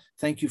come.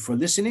 Thank you for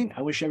listening.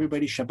 I wish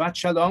everybody Shabbat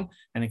Shalom,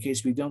 and in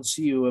case we don't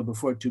see you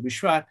before Tu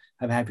B'Shvat,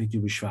 have a happy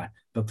Tu B'Shvat.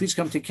 But please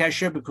come to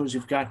Kesher, because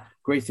we've got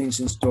great things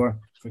in store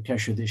for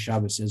Kesher this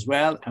Shabbos as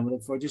well, and we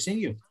look forward to seeing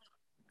you.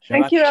 Shabbat.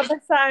 Thank you, Rabbi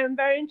Simon.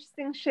 Very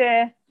interesting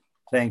share.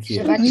 Thank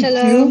you. Shabbat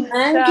Shalom.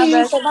 Thank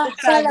you. Shabbat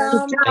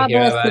Shalom. Thank you,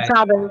 Rabbi.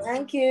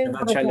 Thank you.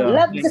 Shabbat Shalom.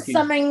 Love Thank the you.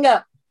 summing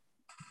up.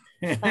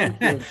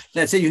 Thank you.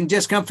 That's it. You can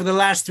just come for the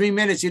last 3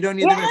 minutes. You don't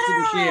need the rest of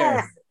the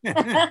year.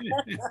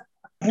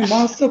 I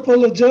must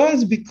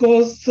apologize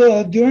because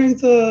during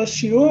the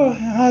Shiur I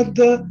had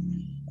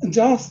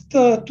just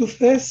to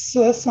face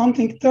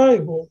something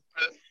terrible.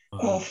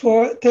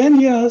 For 10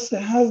 years, I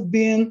have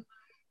been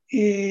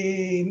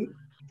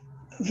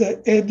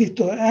the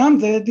editor. I am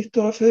the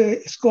editor of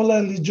a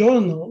scholarly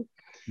journal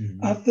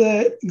at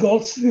the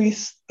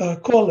Goldsmith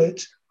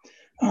College,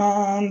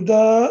 and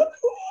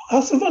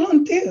as a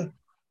volunteer.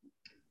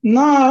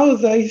 Now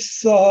there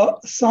is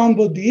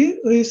somebody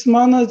who is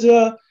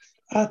manager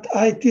at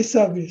IT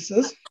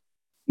services,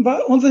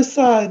 but on the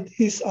side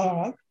he's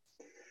Arab,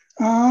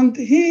 and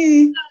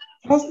he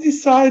has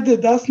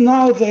decided that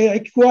now they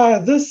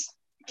require this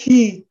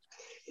key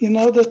in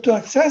order to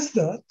access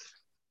that,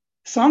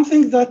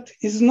 something that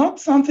is not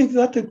something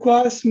that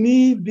requires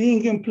me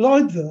being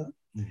employed there.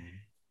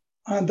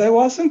 And I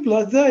was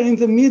employed there in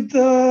the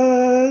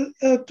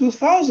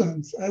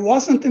mid-2000s. I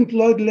wasn't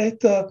employed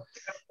later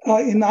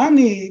in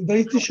any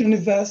British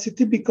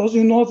university because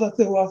you know that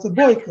there was a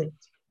boycott.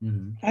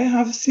 I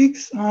have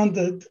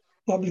 600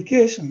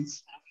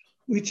 publications,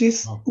 which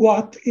is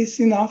what is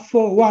enough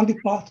for one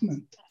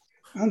department.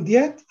 And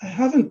yet I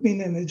haven't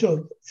been in a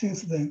job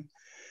since then.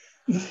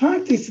 The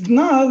fact is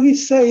now he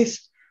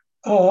says,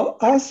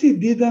 as he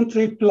didn't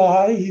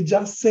reply, he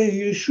just said,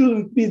 you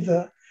shouldn't be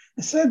there.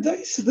 I said, there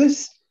is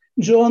this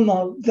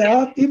journal. There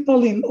are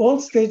people in all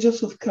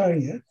stages of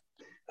career.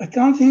 I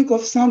can't think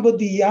of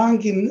somebody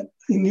young in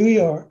New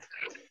York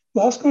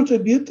who has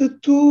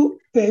contributed 2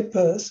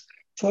 papers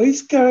for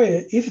his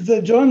career. If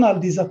the journal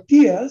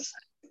disappears,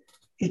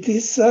 it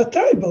is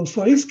terrible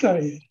for his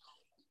career.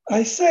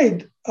 I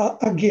said,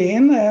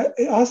 again,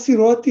 as he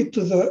wrote it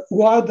to the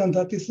warden,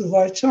 that is the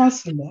vice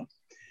chancellor,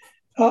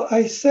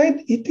 I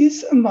said it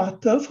is a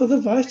matter for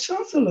the vice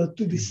chancellor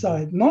to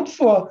decide, not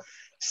for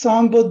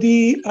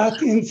somebody a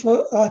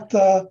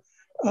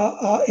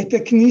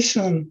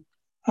technician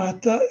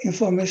at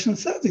information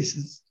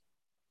services.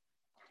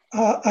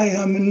 I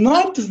am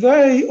not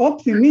very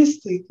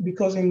optimistic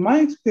because in my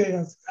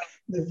experience,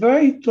 the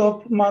very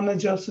top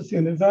managers of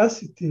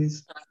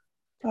universities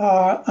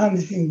are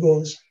anything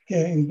goes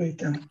here in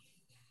Britain.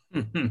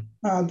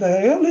 And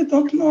I really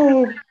don't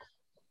know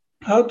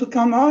how to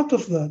come out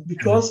of that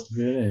because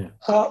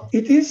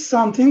it is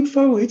something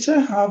for which I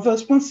have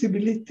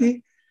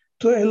responsibility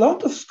to a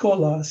lot of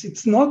scholars.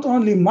 It's not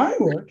only my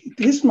work, it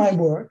is my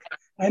work.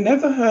 I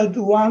never heard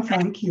one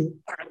thank you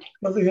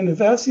for the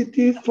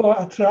university for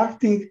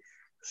attracting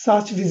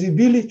such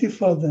visibility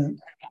for them.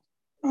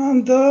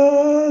 And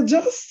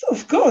just,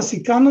 of course,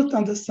 you cannot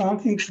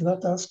understand things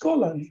that are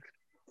scholarly.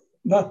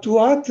 But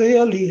what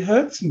really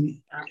hurts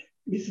me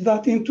is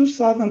that in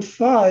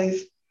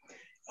 2005,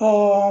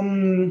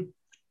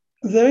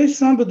 there is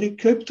somebody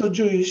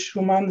crypto-Jewish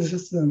who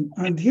manages them,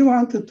 and he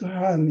wanted to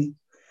hire me.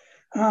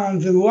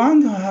 And the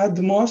one who had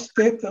the most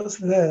papers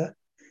there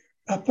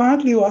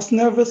apparently was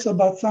nervous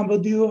about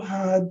somebody who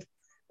had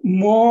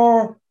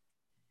more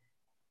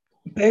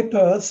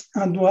papers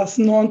and was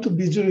known to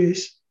be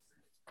Jewish.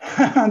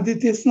 And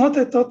it is not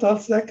a total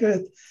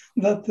secret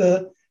that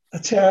the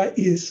chair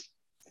is.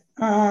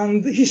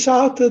 And he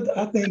shouted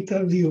at the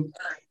interview.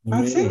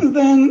 And since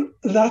then,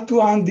 that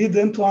one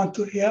didn't want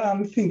to hear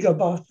anything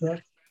about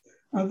that.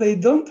 And they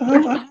don't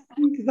have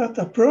anything that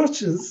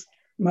approaches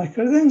my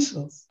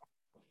credentials.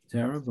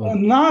 Terrible.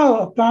 And now,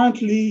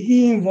 apparently,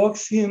 he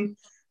invokes him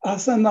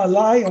as an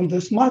ally on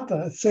this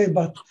matter. I say,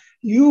 but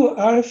you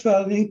are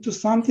referring to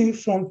something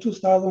from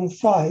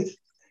 2005.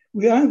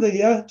 We are in the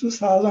year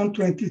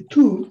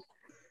 2022,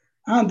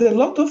 And a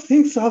lot of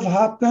things have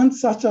happened,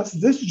 such as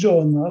this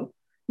journal,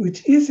 which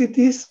it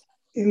is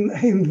in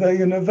the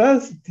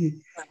university.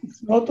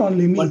 It's not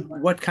only me.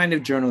 What kind of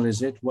journal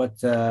is it? What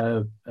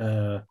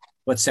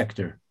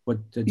sector? What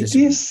It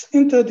discipline? is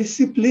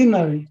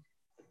interdisciplinary.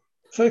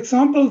 For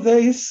example,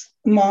 there is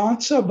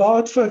much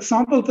about, for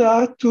example, there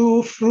are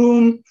two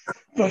Fromm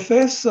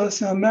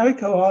professors in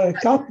America who are a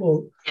couple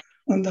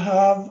and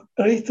have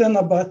written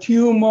about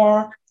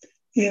humor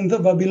in the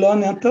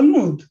Babylonian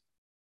Talmud.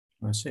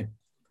 I see.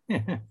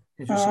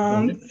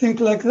 And things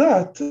like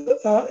that.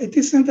 It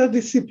is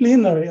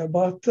interdisciplinary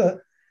about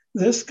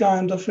this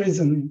kind of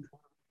reasoning.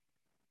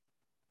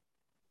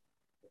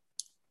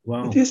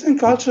 Wow. It is in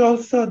cultural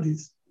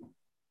studies.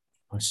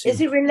 I see.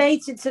 Is it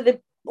related to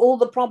all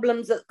the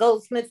problems at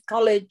Goldsmith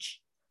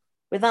College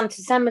with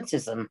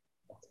anti-Semitism?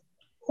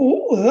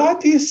 Oh,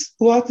 that is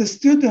what the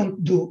students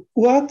do.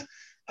 What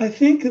I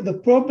think the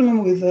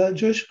problem with the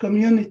Jewish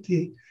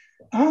community,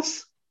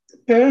 as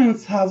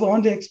parents have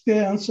only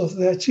experience of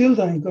their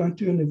children going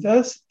to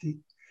university,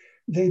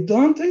 they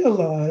don't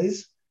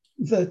realize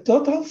the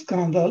total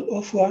scandal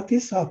of what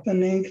is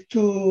happening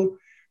to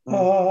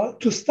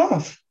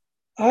staff.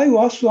 I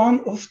was one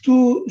of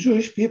two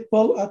Jewish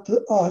people at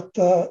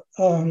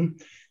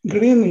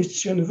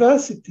Greenwich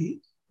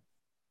University.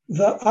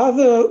 The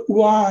other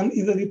one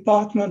in the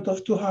department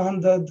of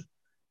 200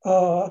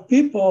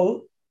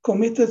 people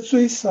committed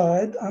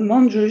suicide, and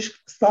non-Jewish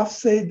staff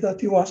said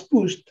that he was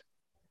pushed.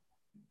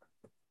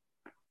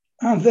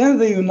 And then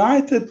they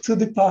united two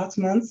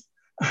departments,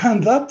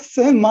 and that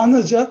same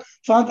manager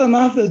found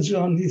another Jew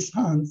on his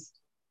hands.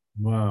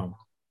 Wow.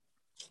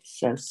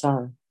 So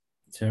sorry.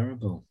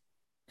 Terrible.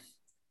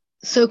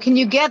 So can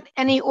you get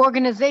any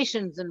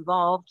organizations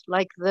involved,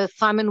 like the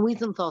Simon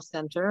Wiesenthal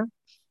Center?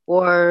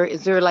 Or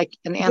is there like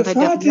an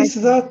anti-defamation? The fact is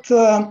that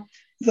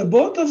the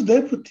Board of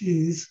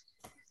Deputies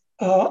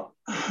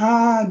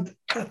had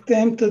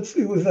attempted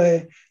with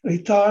a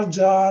retired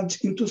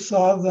judge in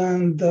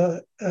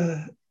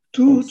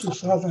 2002,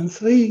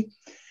 2003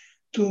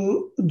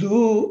 to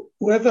do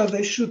whether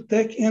they should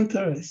take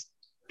interest.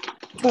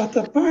 But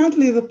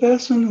apparently the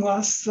person who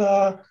was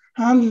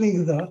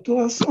handling that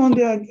was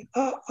only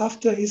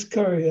after his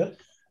career.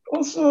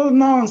 Also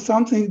now on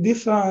something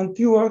different,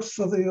 he works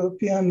for the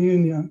European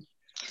Union.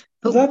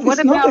 But that what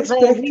is not about the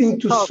expecting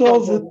to Wiesenthal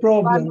solve the Center?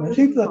 problem. I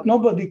think that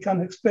nobody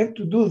can expect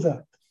to do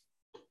that.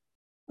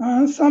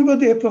 And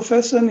somebody, a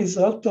professor in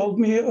Israel, told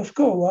me, of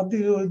course, what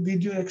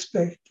did you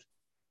expect?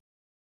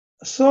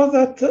 So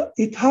that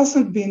it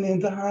hasn't been in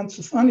the hands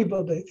of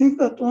anybody. I think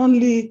that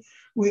only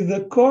with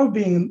the core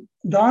being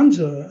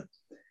danger,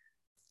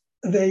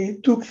 they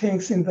took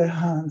things in their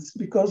hands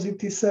because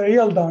it is a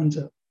real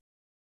danger.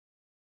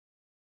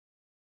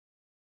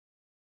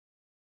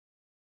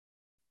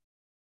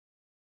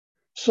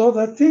 So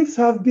that things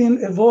have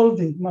been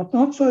evolving, but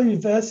not for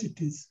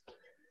universities.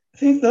 I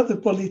think that the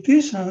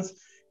politicians,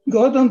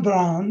 Gordon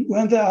Brown,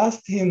 when they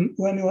asked him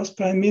when he was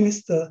prime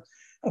minister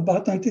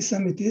about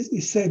anti-Semitism, he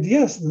said,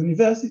 yes, the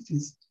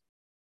universities.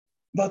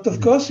 But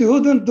of course, he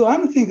wouldn't do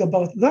anything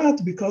about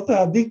that because they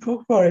are big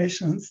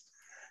corporations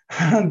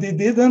and he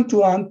didn't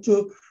want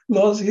to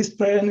lose his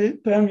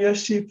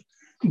premiership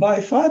by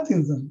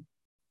fighting them.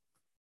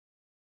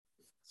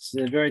 It's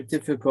very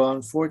difficult,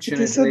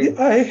 unfortunately.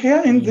 I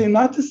hear in the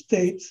United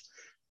States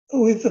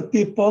with the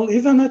people,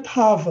 even at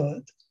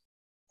Harvard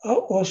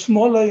or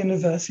smaller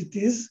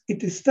universities,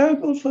 it is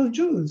terrible for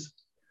Jews.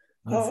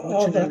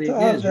 Unfortunately,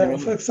 it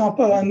is. For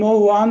example, I know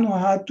one who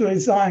had to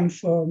resign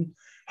from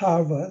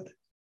Harvard.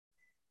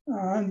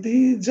 And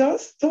he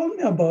just told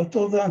me about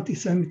all the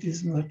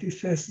anti-Semitism that he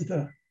faced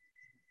there.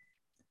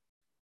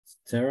 It's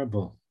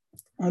terrible.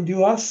 And he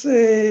was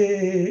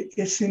a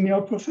senior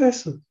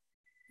professor.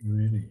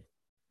 Really?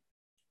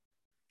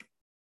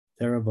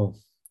 Terrible.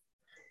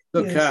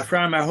 Look, Yes.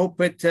 Ephraim, I hope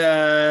it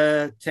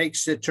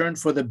takes a turn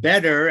for the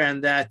better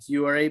and that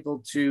you are able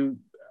to,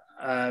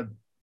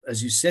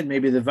 as you said,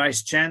 maybe the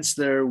vice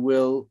chancellor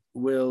will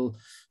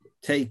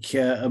take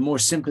a more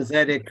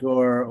sympathetic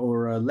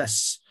or a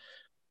less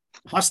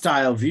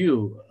hostile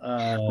view.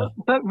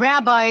 But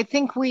Rabbi, I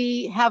think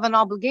we have an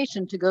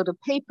obligation to go to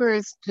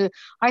papers.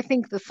 I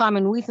think the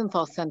Simon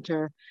Wiesenthal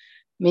Center,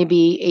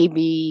 maybe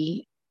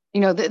AB.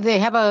 They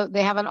have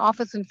an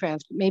office in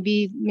France.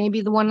 Maybe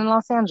the one in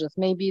Los Angeles.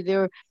 Maybe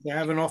they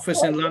have an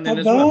office in London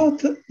as well.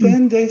 About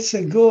 10 days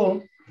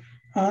ago,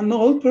 an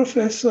old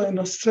professor in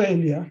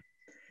Australia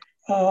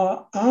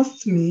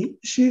asked me.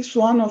 She's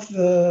one of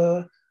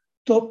the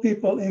top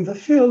people in the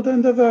field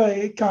and a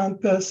very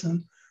kind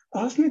person.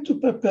 Asked me to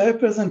prepare a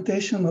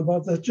presentation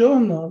about the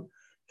journal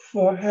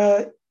for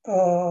her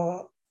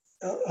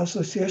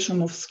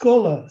association of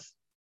scholars.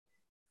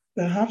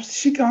 Perhaps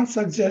she can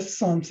suggest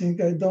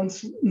something. I don't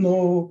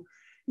know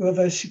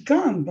whether she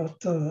can, but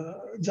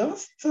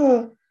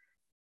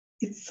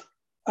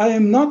I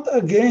am not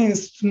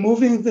against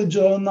moving the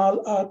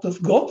journal out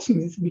of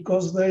Goldsmith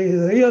because they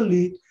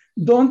really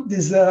don't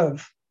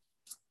deserve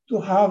to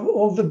have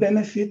all the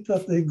benefit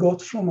that they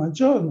got from a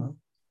journal.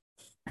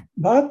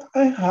 But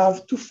I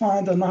have to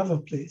find another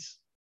place.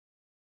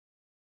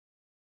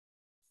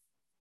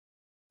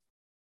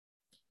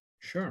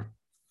 sure.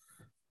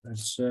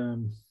 That's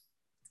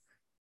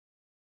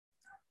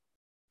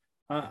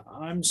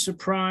I'm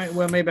surprised.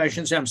 Well, maybe I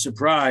shouldn't say I'm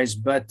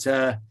surprised, but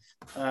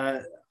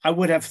I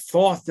would have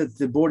thought that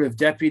the Board of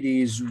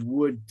Deputies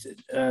would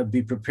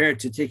be prepared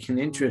to take an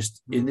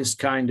interest in this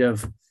kind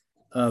of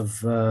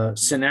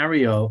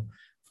scenario.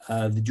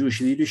 The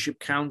Jewish Leadership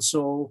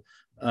Council.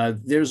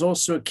 There's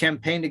also a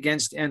campaign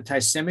against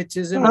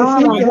anti-Semitism.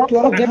 I think that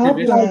what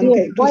happened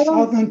in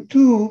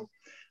 2002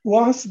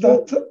 was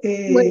that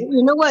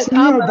you know what,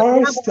 senior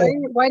barrister.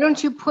 why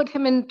don't you put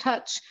him in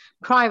touch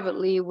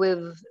privately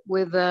with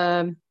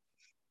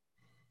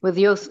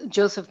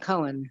Joseph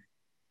Cohen?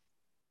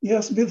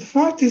 Yes, but the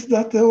fact is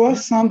that there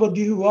was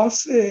somebody who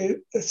was a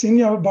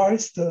senior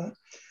barrister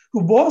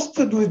who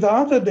boasted with the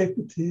other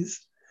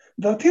deputies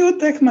that he would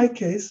take my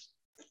case.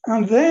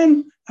 And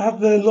then at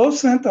the law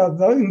center,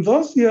 in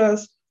those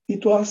years,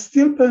 it was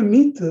still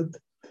permitted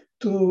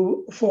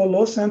for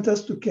law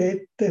centers to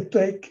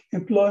take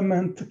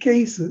employment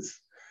cases.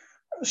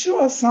 She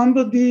was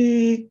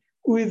somebody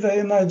with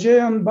a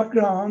Nigerian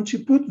background. She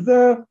put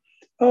there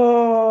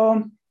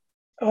 1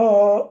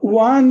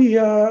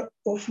 year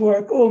of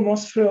work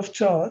almost free of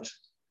charge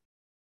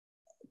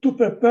to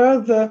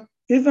prepare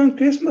even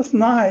Christmas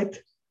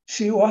night.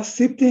 She was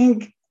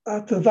sitting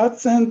at that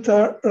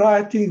center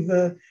writing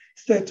the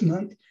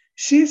statement.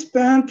 She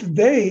spent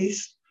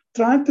days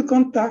trying to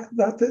contact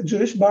that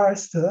Jewish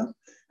barrister,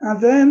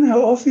 and then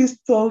her office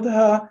told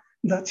her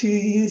that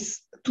she is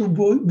too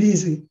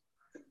busy.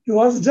 He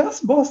was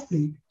just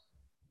boasting.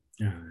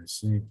 Yeah,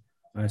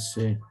 I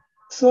see.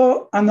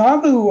 So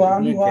another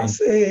one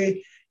was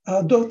a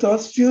doctoral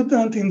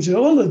student in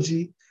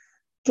geology,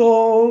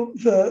 told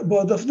the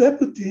Board of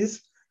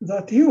Deputies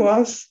that he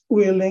was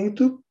willing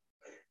to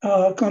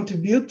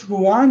contribute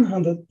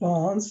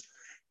 £100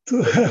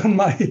 to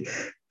my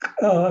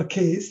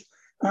case.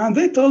 And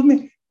they told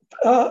me,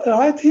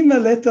 write him a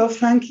letter of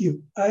thank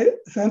you. I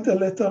sent a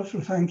letter of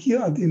thank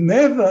you, and he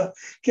never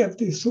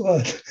kept his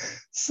word.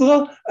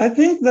 So I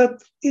think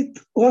that it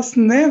was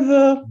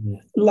never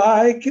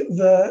like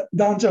the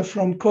danger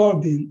from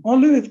Corbyn.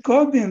 Only with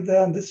Corbyn they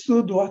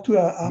understood what we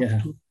are up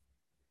to.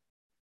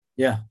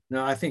 Yeah,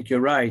 no, I think you're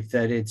right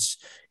that it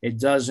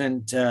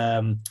doesn't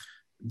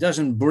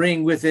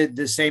bring with it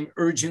the same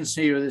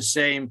urgency or the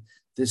same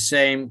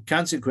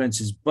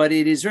consequences, but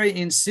it is very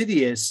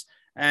insidious.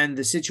 And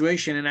the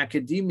situation in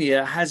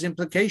academia has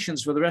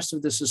implications for the rest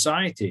of the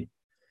society.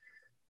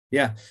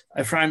 Yeah,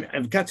 Ephraim,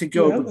 I've got to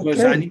go because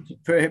I need to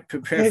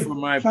prepare for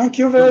my. Thank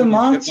you very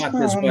much.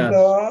 As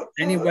well.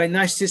 Anyway,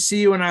 nice to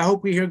see you, and I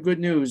hope we hear good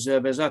news.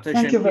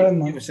 Thank you very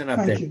much. Give us an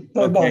update. Thank you.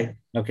 Bye-bye.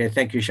 Okay,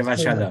 thank you.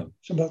 Shabbat Shalom.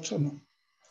 Shabbat Shalom.